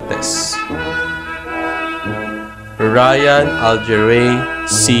 Cervantes, Ryan Algeray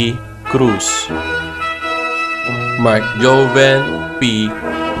C. Cruz, Mark Joven P.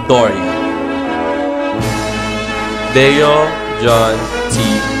 Dorian, Deo John T.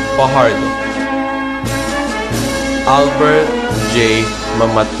 Fajardo, Albert J.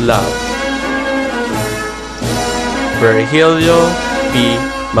 Mamatlao, Virgilio P.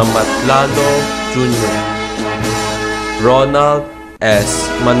 Mamatlalo Jr., Ronald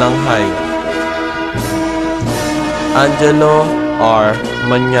S. Mananghayo, Angelo R.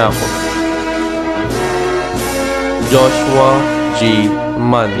 Maniaco, Joshua G.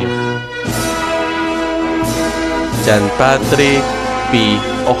 Manio, Jan Patrick P.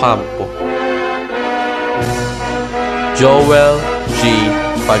 Ocampo, Joel G.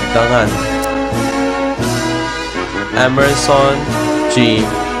 Pagdangan, Emerson G.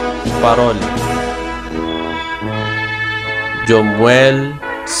 Paroli, Jomuel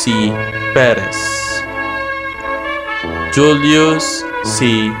C. Perez, Julius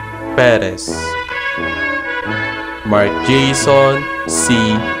C. Perez, Mark Jason C.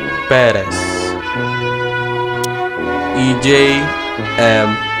 Perez, EJ M.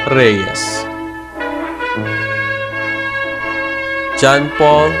 Reyes, John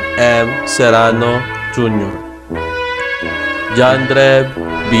Paul M. Serrano Jr., Jandreb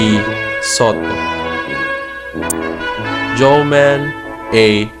B. Soto, Jomel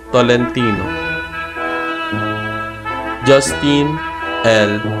A. Tolentino, Justin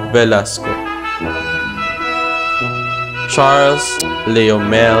L. Velasco, Charles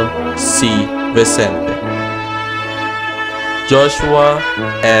Leomel C. Vicente, Joshua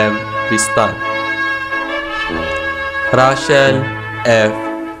M. Cristan, Rachel F.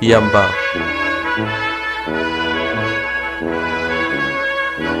 Yambao,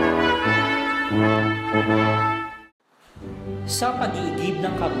 Sa pag-iigib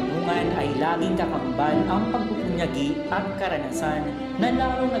ng karunungan ay laging kakambal ang pagpupunyagi at karanasan na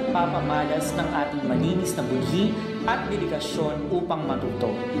lalong nagpapamalas ng ating malinis na budhi at dedikasyon upang matuto.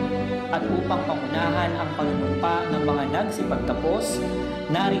 At upang pangunahan ang panunumpa ng mga nagsipagtapos,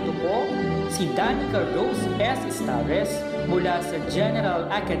 narito po si Danica Rose S. Estares mula sa General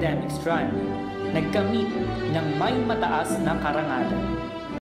Academic Strand, nagkamit ng may mataas na karangalan.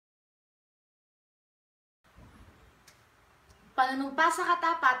 Panunumpa sa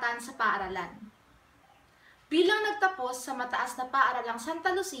katapatan sa paaralan. Bilang nagtapos sa mataas na paaralang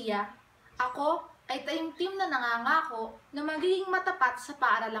Santa Lucia, ako ay taimtim na nangangako na magiging matapat sa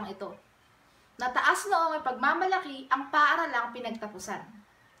paaralang ito. Nataas noong ipagmamalaki ang paaralang pinagtapusan.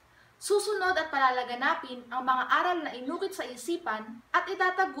 Susunod at palalaganapin ang mga aral na inukit sa isipan at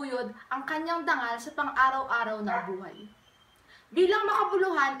itataguyod ang kanyang dangal sa pang-araw-araw ng buhay. Bilang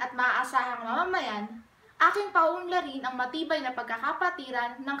makabuluhan at maaasahang mamamayan, aking paunlarin ang matibay na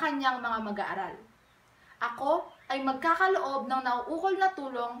pagkakapatiran ng kanyang mga mag-aaral. Ako ay magkakaloob ng nauukol na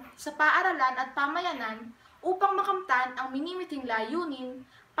tulong sa paaralan at pamayanan upang makamtan ang minimiting layunin,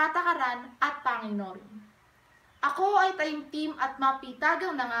 patakaran at panginoorin. Ako ay taimtim at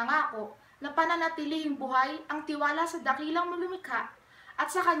mapitagang nangangako na pananatilihing buhay ang tiwala sa dakilang lumikha at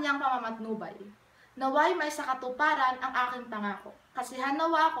sa kanyang pamamatnubay. Naway may sa katuparan ang aking pangako, kasihan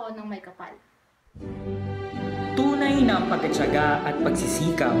nawa ako ng may kapal. Tunay na ang pagkatyaga at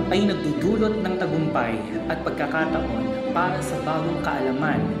pagsisikap ay nagdudulot ng tagumpay at pagkakataon para sa bagong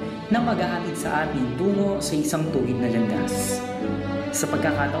kaalaman na maghahatid sa atin tungo sa isang tuwid na landas. Sa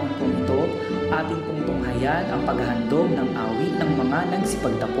pagkakataon pong ito, ating pong tunghayan ang paghahandog ng awit ng mga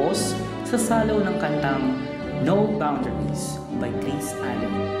nagsipagtapos sa salaw ng kantang No Boundaries by Chris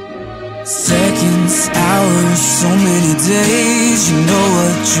Allen. Seconds, hours, so many days. You know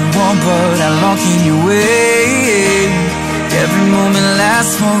what you want, but how long can you wait? Every moment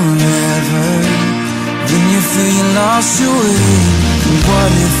lasts forever. Then you feel you lost your way. And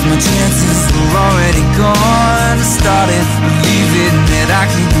what if my chances were already gone? I started believing that I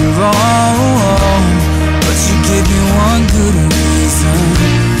could be wrong, but you gave me one good reason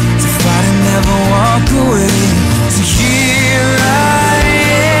to fight and never walk away. So here I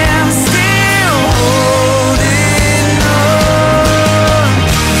am, still holding on.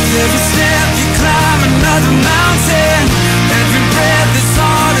 With every step you climb another mountain, every breath is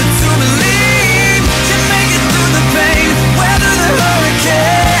harder to believe. You make it through the pain, weather the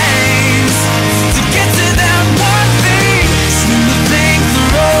hurricanes, to get to that one thing. Just when you think the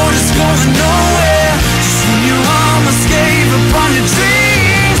road is going nowhere, just when you almost gave up on your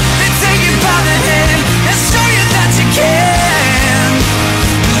dreams, they take you by the hand and show you that you can.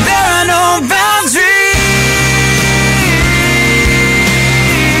 There are no boundaries.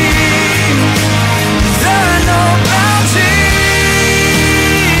 There are no boundaries.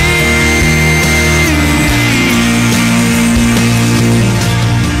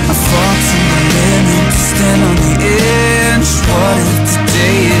 I fought to the limit to stand on the edge. What if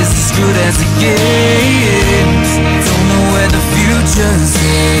today is as good as it gets? Don't know where the future's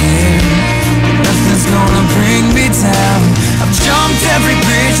heading, but nothing's gonna bring me down. I've jumped every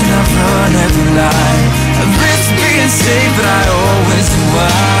bridge and I've run every line. I've risked being safe, but I always knew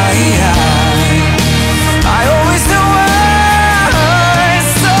why. I always knew why.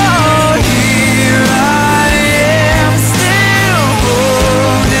 So here I am, still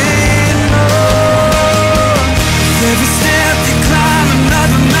holding on. With every step you climb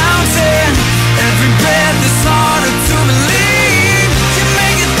another mountain, every breath is harder to believe. You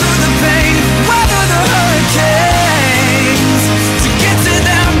make it through the pain, weather the hurricanes, to get to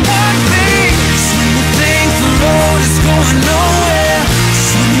that one thing. Just when you think the road is going nowhere,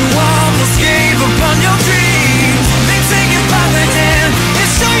 just when you almost gave up on your dreams, they take you by the hand and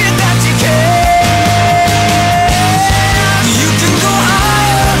show you that you can. You can go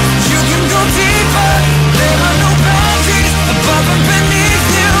higher, you can go deeper. There are no boundaries above and beneath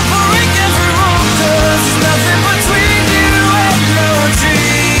you. Break every rule, 'cause there's nothing between you and your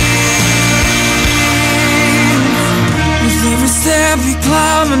dreams. With every step you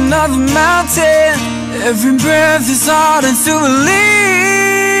climb another mountain, every breath is harder to believe.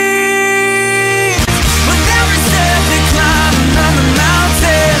 With every step you climb another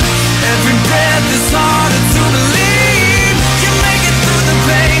mountain, every breath is harder to believe. You make it through the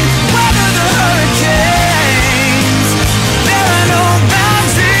pain, weather the hurricanes. There are no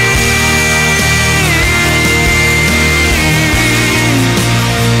boundaries.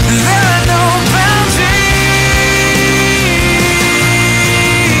 There are no boundaries.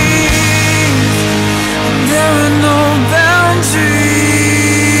 There are no boundaries.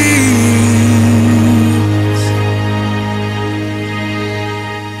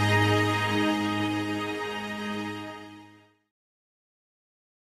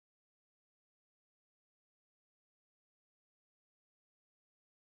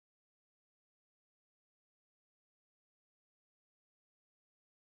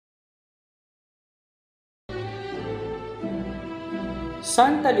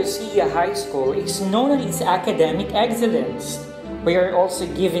 Santa Lucia High School is known for its academic excellence. We are also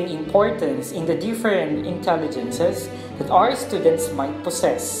giving importance in the different intelligences that our students might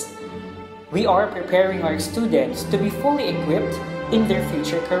possess. We are preparing our students to be fully equipped in their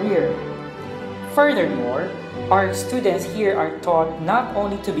future career. Furthermore, our students here are taught not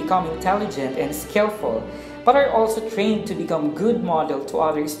only to become intelligent and skillful, but are also trained to become good model to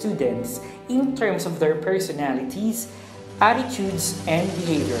other students in terms of their personalities, attitudes, and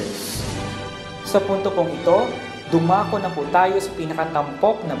behaviors. Sa punto pong ito, dumako na po tayo sa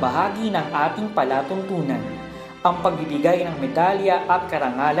pinakatampok na bahagi ng ating palatuntunan, ang pagbibigay ng medalya at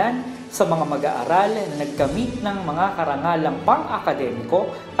karangalan sa mga mag-aaral na nagkamit ng mga karangalang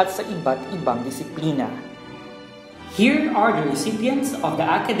pang-akademiko at sa iba't ibang disiplina. Here are the recipients of the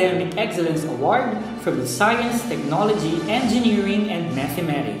Academic Excellence Award from the Science, Technology, Engineering, and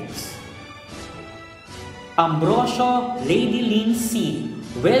Mathematics. Ambrosio Lady Lynn C.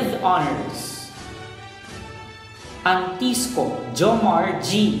 with honors. Antisco Jomar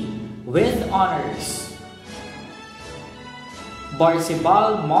G. with honors.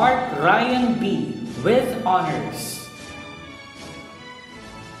 Barcibal Mark Ryan B. with honors.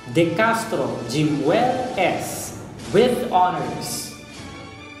 De Castro Jimuel S. with honors.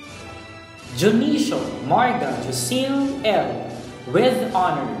 Jonicio Marga Josil L. with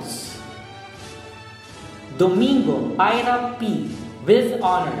honors. Domingo Ira P. with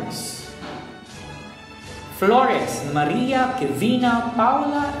honors. Flores Maria Kevina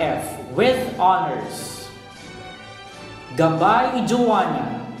Paula F. with honors. Gabay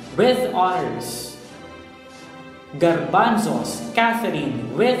Joanna with honors. Garbanzos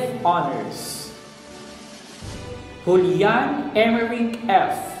Catherine with honors. Julian Emerick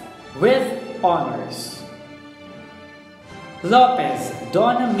F. with honors. Lopez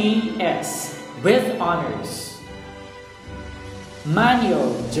Donna May S. with honors.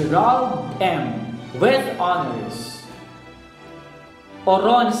 Manuel Gerald M. with honors.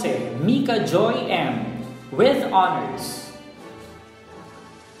 Oronce Mika Joy M. with honors.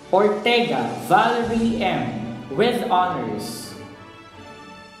 Ortega Valerie M. with honors.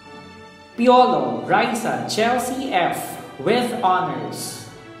 Piolo Raisa Chelsea F. with honors.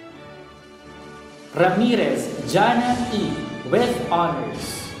 Ramirez Jana E. with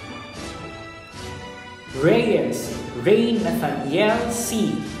honors. Reyes Ray Nathaniel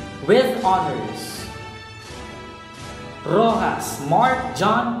C. with honors. Rojas Mark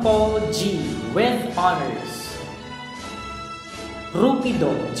John Paul G. with honors.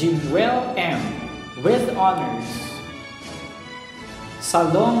 Rupido Jimuel M. with honors.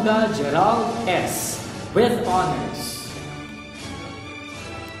 Salonga Gerald S. with honors.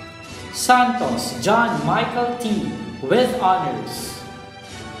 Santos John Michael T. with honors.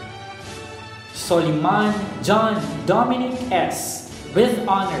 Soliman John Dominic S. with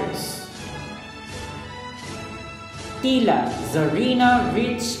honors. Tila Zarina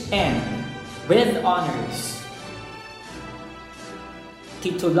Rich N. with honors.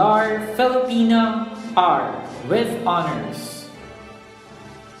 Titular Filipina R. with honors.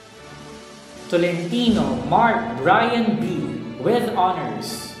 Tolentino Mark Brian B. with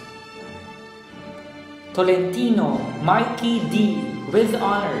honors. Tolentino Mikey D. with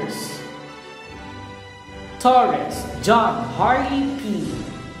honors. Torres John Harley P.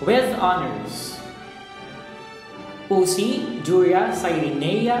 with honors. Usi Julia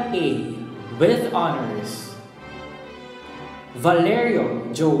Cyrenea A. with honors.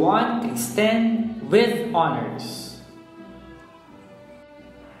 Valerio Joan Cristen with honors.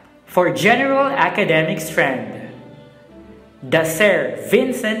 For General Academic Strand, Dacer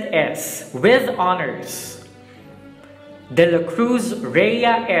Vincent S. with honors. De la Cruz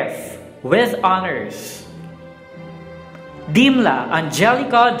Rhea F. with honors. Dimla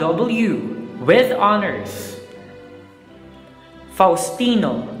Angelica W. with honors.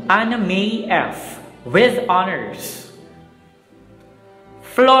 Faustino Ana May F. with honors.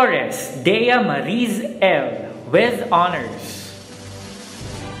 Flores Dea Mariz L. with honors.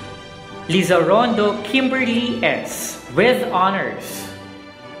 Lizarondo Kimberly S. with honors.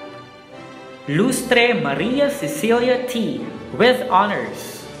 Lustre Maria Cecilia T. with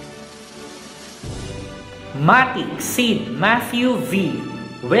honors. Matic Sid Matthew V.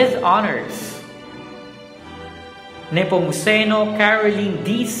 with honors. Nepomuceno Caroline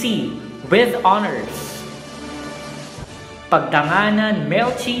D.C. with honors. Pagdanganan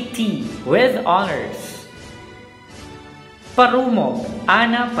Melchi T. with honors. Parumo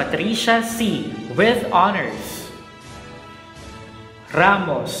Ana Patricia C. with honors.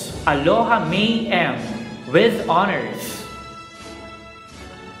 Ramos Aloha May M. with honors.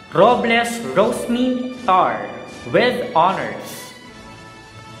 Robles Rosmin R. with honors.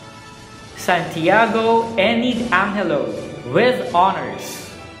 Santiago Enid Angelo with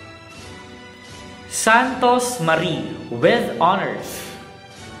honors. Santos Marie with honors.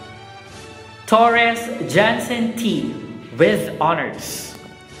 Torres Jansen T. with honors.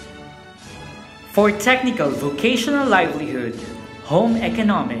 For Technical Vocational Livelihood, Home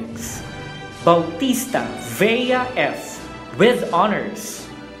Economics, Bautista Vea F. with honors.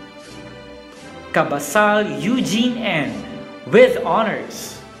 Cabasal Eugene N. with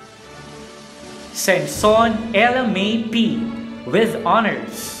honors. Senson Ella May P. with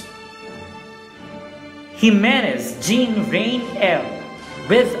honors. Jimenez Jean Rain L.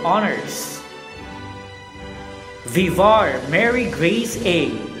 with honors. Vivar Mary Grace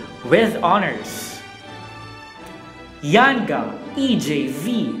A. with honors. Yanga EJ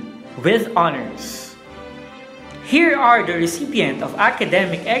V. with honors. Here are the recipients of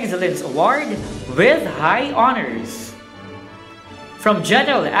Academic Excellence Award with high honors. From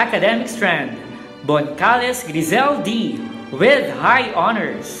General Academic Strand, Boncales Grisel D. with high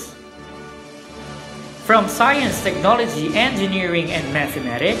honors. From Science, Technology, Engineering, and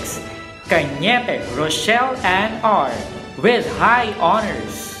Mathematics, Cañete Rochelle Ann R. with high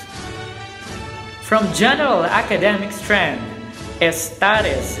honors. From General Academic Strand,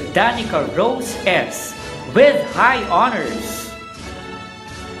 Estares Danica Rose S. with high honors.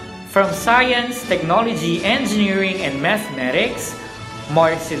 From Science, Technology, Engineering, and Mathematics,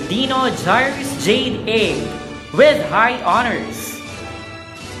 Marcelino Jairus Jade A with high honors.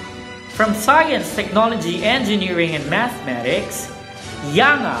 From Science, Technology, Engineering, and Mathematics,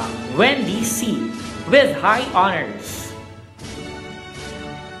 Yanga Wendy C with high honors.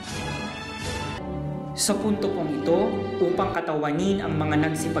 Sa punto pong ito, upang katawanin ang mga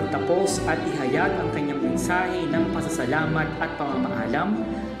nagsipagtapos at ihayag ang kanyang mensahe ng pasasalamat at pamamaalam,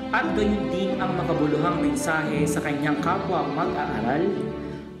 at gayon din ang makabuluhang mensahe sa kanyang kapwa mag-aaral,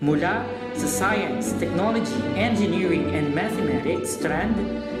 mula sa Science, Technology, Engineering, and Mathematics strand,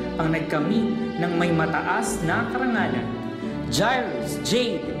 ang nagkamit ng may mataas na karangalan, Jairus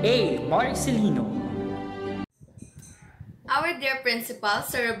Jade A. Marcelino. Our dear Principal,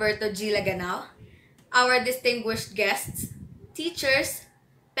 Sir Roberto G. Laganao, our distinguished guests, teachers,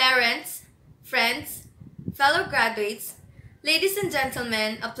 parents, friends, fellow graduates, ladies and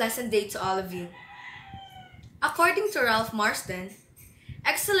gentlemen, a pleasant day to all of you. According to Ralph Marston,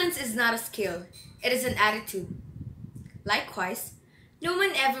 excellence is not a skill, it is an attitude. Likewise, no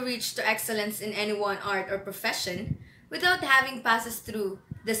one ever reached to excellence in any one art or profession without having passes through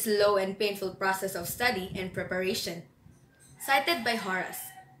the slow and painful process of study and preparation. Cited by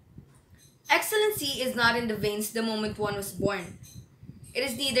Horace. Excellency is not in the veins the moment one was born. It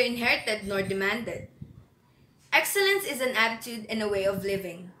is neither inherited nor demanded. Excellence is an attitude and a way of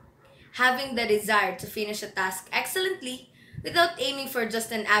living, having the desire to finish a task excellently without aiming for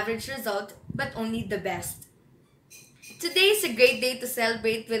just an average result, but only the best. Today is a great day to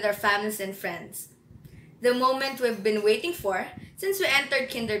celebrate with our families and friends. The moment we've been waiting for since we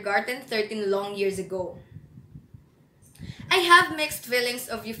entered kindergarten 13 long years ago. I have mixed feelings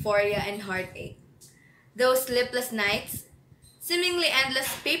of euphoria and heartache. Those sleepless nights, seemingly endless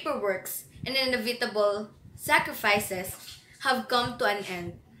paperworks, and inevitable sacrifices have come to an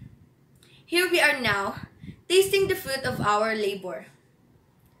end. Here we are now, tasting the fruit of our labor.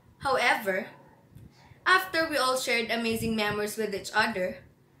 However, after we all shared amazing memories with each other,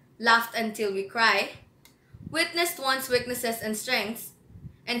 laughed until we cry, witnessed one's weaknesses and strengths,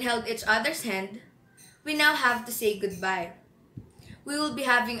 and held each other's hand, we now have to say goodbye. We will be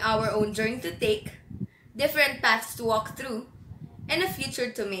having our own journey to take, different paths to walk through, and a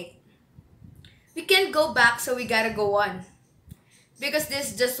future to make. We can't go back, so we gotta go on. Because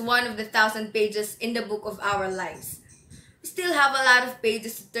this is just one of the 1,000 pages in the book of our lives. We still have a lot of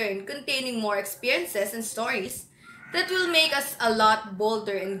pages to turn, containing more experiences and stories that will make us a lot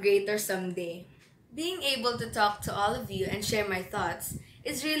bolder and greater someday. Being able to talk to all of you and share my thoughts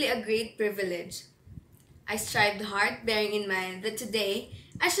is really a great privilege. I strived hard, bearing in mind that today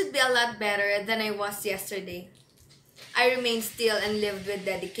I should be a lot better than I was yesterday. I remained still and lived with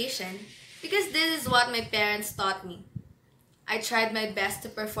dedication because this is what my parents taught me. I tried my best to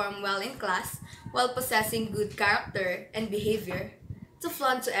perform well in class while possessing good character and behavior, to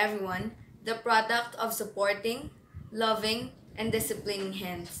flaunt to everyone the product of supporting, loving, and disciplining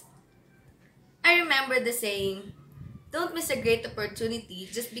hands. I remember the saying, "Don't miss a great opportunity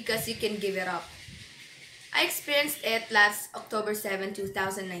just because you can give it up." I experienced it last October 7,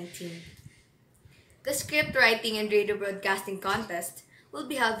 2019. The script writing and radio broadcasting contest will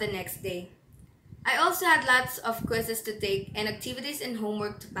be held the next day. I also had lots of quizzes to take and activities and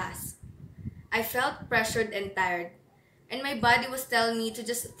homework to pass. I felt pressured and tired, and my body was telling me to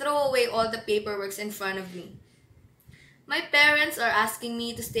just throw away all the paperwork in front of me. My parents are asking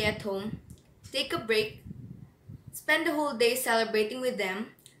me to stay at home, take a break, spend the whole day celebrating with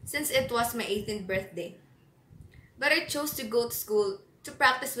them since it was my 18th birthday. But I chose to go to school to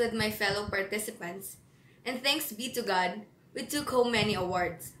practice with my fellow participants, and thanks be to God, we took home many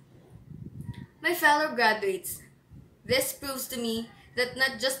awards. My fellow graduates, this proves to me that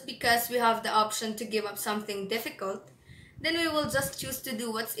not just because we have the option to give up something difficult, then we will just choose to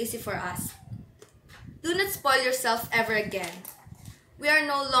do what's easy for us. Do not spoil yourself ever again. We are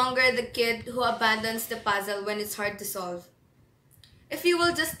no longer the kid who abandons the puzzle when it's hard to solve. If you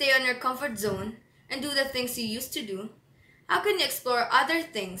will just stay on your comfort zone and do the things you used to do, how can you explore other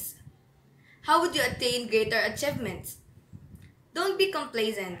things? How would you attain greater achievements? Don't be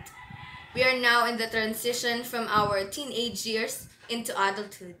complacent. We are now in the transition from our teenage years into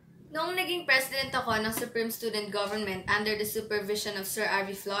adulthood. Noong naging president ako ng Supreme Student Government under the supervision of Sir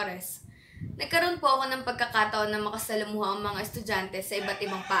R.V. Flores, nagkaroon po ako ng pagkakataon na makasalamuha ang mga estudyante sa iba't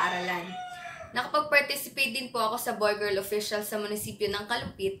ibang paaralan. Nakapag-participate din po ako sa boy-girl official sa munisipyo ng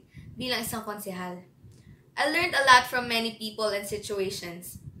Kalumpit bilang isang konsehal. I learned a lot from many people and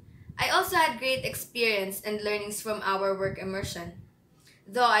situations. I also had great experience and learnings from our work immersion.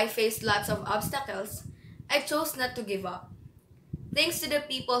 Though I faced lots of obstacles, I chose not to give up. Thanks to the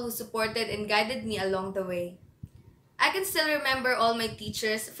people who supported and guided me along the way. I can still remember all my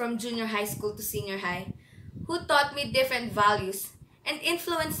teachers from junior high school to senior high who taught me different values and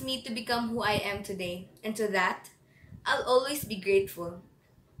influenced me to become who I am today. And to that, I'll always be grateful.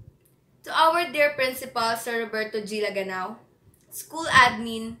 To our dear principal, Sir Roberto G. Laganao, school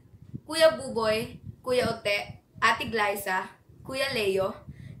admin, Kuya Buboy, Kuya Ote, Ate Glyza, Kuya Leo,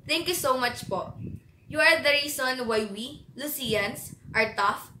 thank you so much po. You are the reason why we, Lucians, are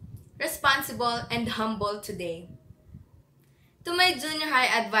tough, responsible, and humble today. To my junior high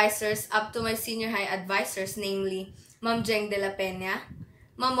advisors up to my senior high advisors, namely Ma'am Jeng de la Peña,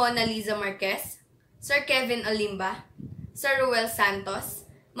 Ma'am Mona Lisa Marquez, Sir Kevin Olimba, Sir Ruel Santos,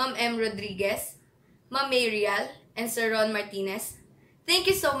 Ma'am M. Rodriguez, Ma'am May Rial, and Sir Ron Martinez, thank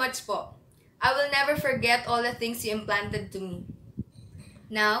you so much po. I will never forget all the things you implanted to me.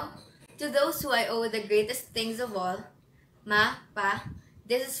 Now, to those who I owe the greatest things of all, Ma, Pa,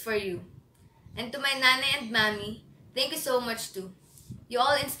 this is for you. And to my nanay and mommy, thank you so much too. You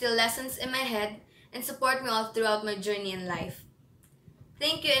all instill lessons in my head and support me all throughout my journey in life.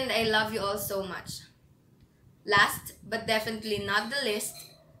 Thank you, and I love you all so much. Last, but definitely not the least,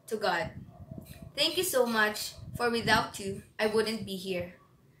 to God. Thank you so much, for without you, I wouldn't be here.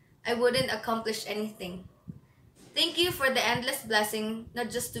 I wouldn't accomplish anything. Thank you for the endless blessing, not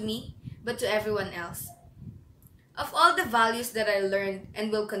just to me, but to everyone else. Of all the values that I learned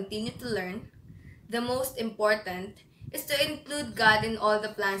and will continue to learn, the most important is to include God in all the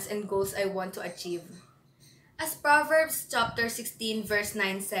plans and goals I want to achieve. As Proverbs chapter 16 verse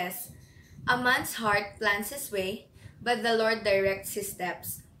 9 says, "A man's heart plans his way, but the Lord directs his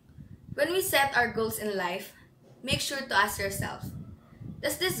steps." When we set our goals in life, make sure to ask yourself,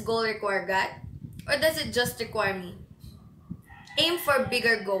 does this goal require God, or does it just require me? Aim for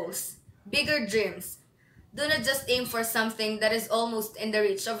bigger goals, bigger dreams. Do not just aim for something that is almost in the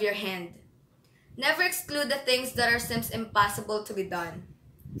reach of your hand. Never exclude the things that seems impossible to be done.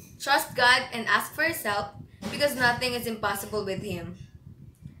 Trust God and ask for His help, because nothing is impossible with Him.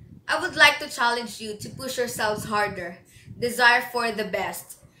 I would like to challenge you to push yourselves harder, desire for the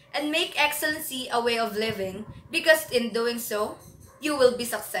best, and make excellency a way of living, because in doing so, you will be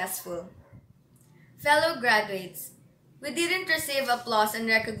successful. Fellow graduates, we didn't receive applause and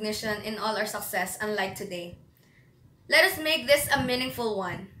recognition in all our success unlike today. Let us make this a meaningful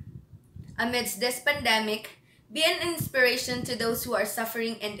one. Amidst this pandemic, be an inspiration to those who are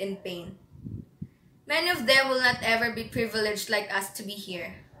suffering and in pain. Many of them will not ever be privileged like us to be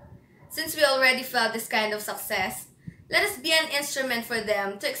here. Since we already felt this kind of success, let us be an instrument for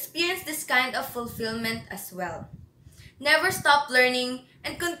them to experience this kind of fulfillment as well. Never stop learning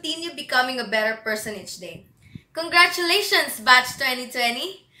and continue becoming a better person each day. Congratulations, Batch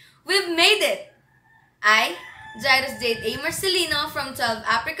 2020! We've made it! I, Jairus Jade A. Marcelino from 12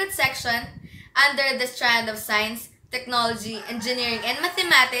 Apricot Section, under the strand of Science, Technology, Engineering, and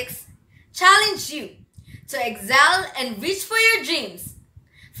Mathematics, challenge you to excel and reach for your dreams.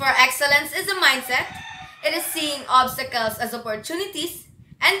 For excellence is a mindset. It is seeing obstacles as opportunities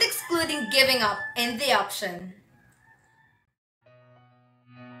and excluding giving up in the option.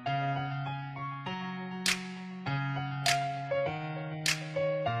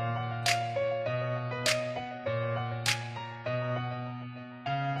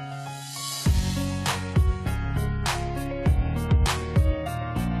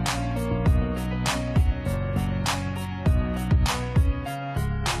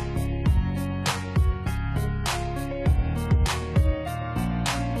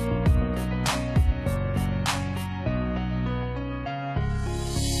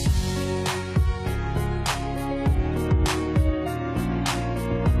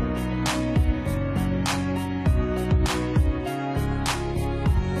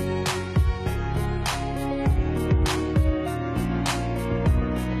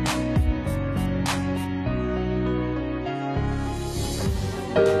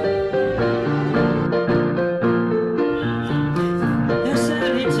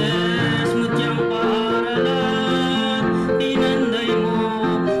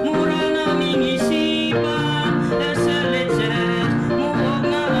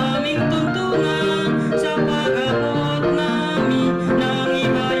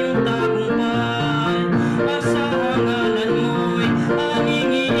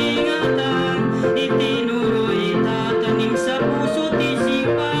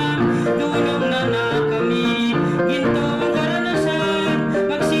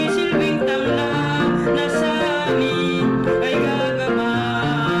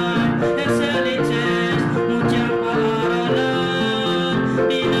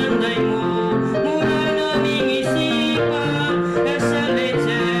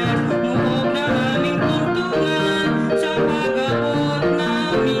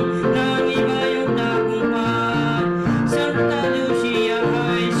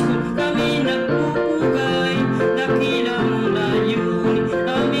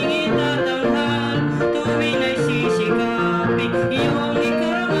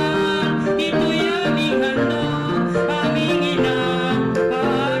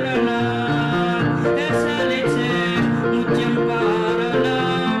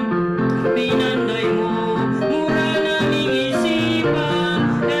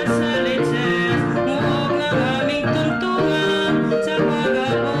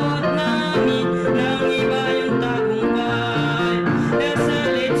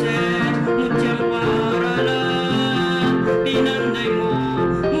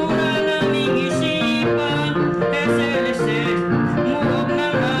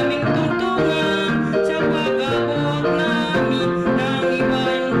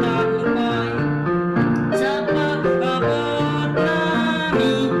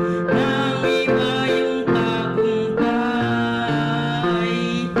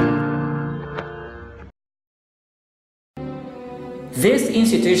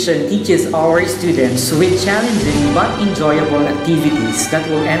 institution teaches our students with challenging but enjoyable activities that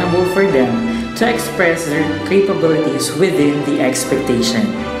will enable for them to express their capabilities within the expectation.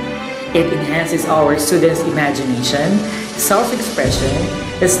 It enhances our students' imagination, self-expression,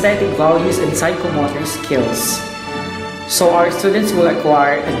 aesthetic values, and psychomotor skills. So our students will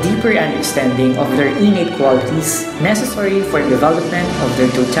acquire a deeper understanding of their innate qualities necessary for development of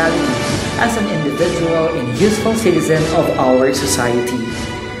their totality as an individual and useful citizen of our society.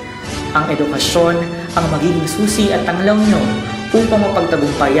 Ang edukasyon ang magiging susi at tanglaw nyo upang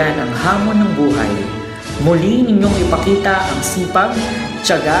mapagtagumpayan ang hamon ng buhay. Muli ninyong ipakita ang sipag,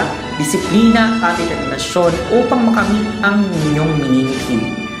 tiyaga, disiplina at determinasyon upang makamit ang inyong minimithi.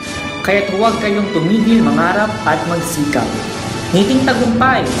 Kaya't huwag kayong tumigil mangarap at magsikap. Ngiting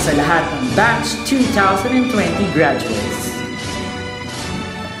tagumpay sa lahat ng Batch 2020 graduates.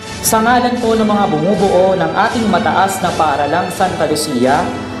 Sa ngalan po ng mga bumubuo ng ating mataas na paaralang Santa Lucia,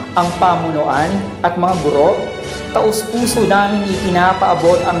 ang pamunuan at mga guro, taus-puso namin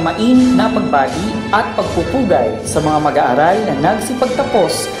ipinapaabot ang mainit na pagbati at pagpupugay sa mga mag-aaral na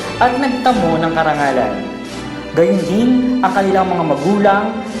nagsipagtapos at nagtamo ng karangalan. Gayun din ang kanilang mga magulang,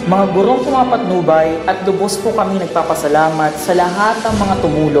 mga gurong pumapatnubay at lubos po kami nagpapasalamat sa lahat ng mga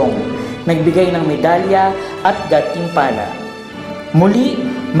tumulong, nagbigay ng medalya at gantimpala. Muli,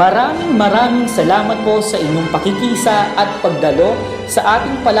 maraming salamat po sa inyong pakikisa at pagdalo sa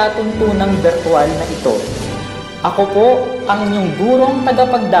ating palatuntunang virtual na ito. Ako po ang inyong gurong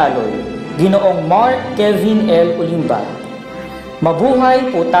tagapagdaloy, Ginoong Mark Kevin L. Ulimba.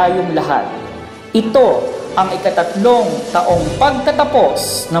 Mabuhay po tayong lahat. Ito ang ikatatlong taong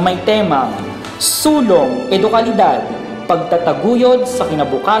pagtatapos na may temang Sulong Edukalidad, Pagtataguyod sa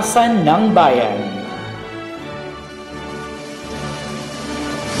Kinabukasan ng Bayan.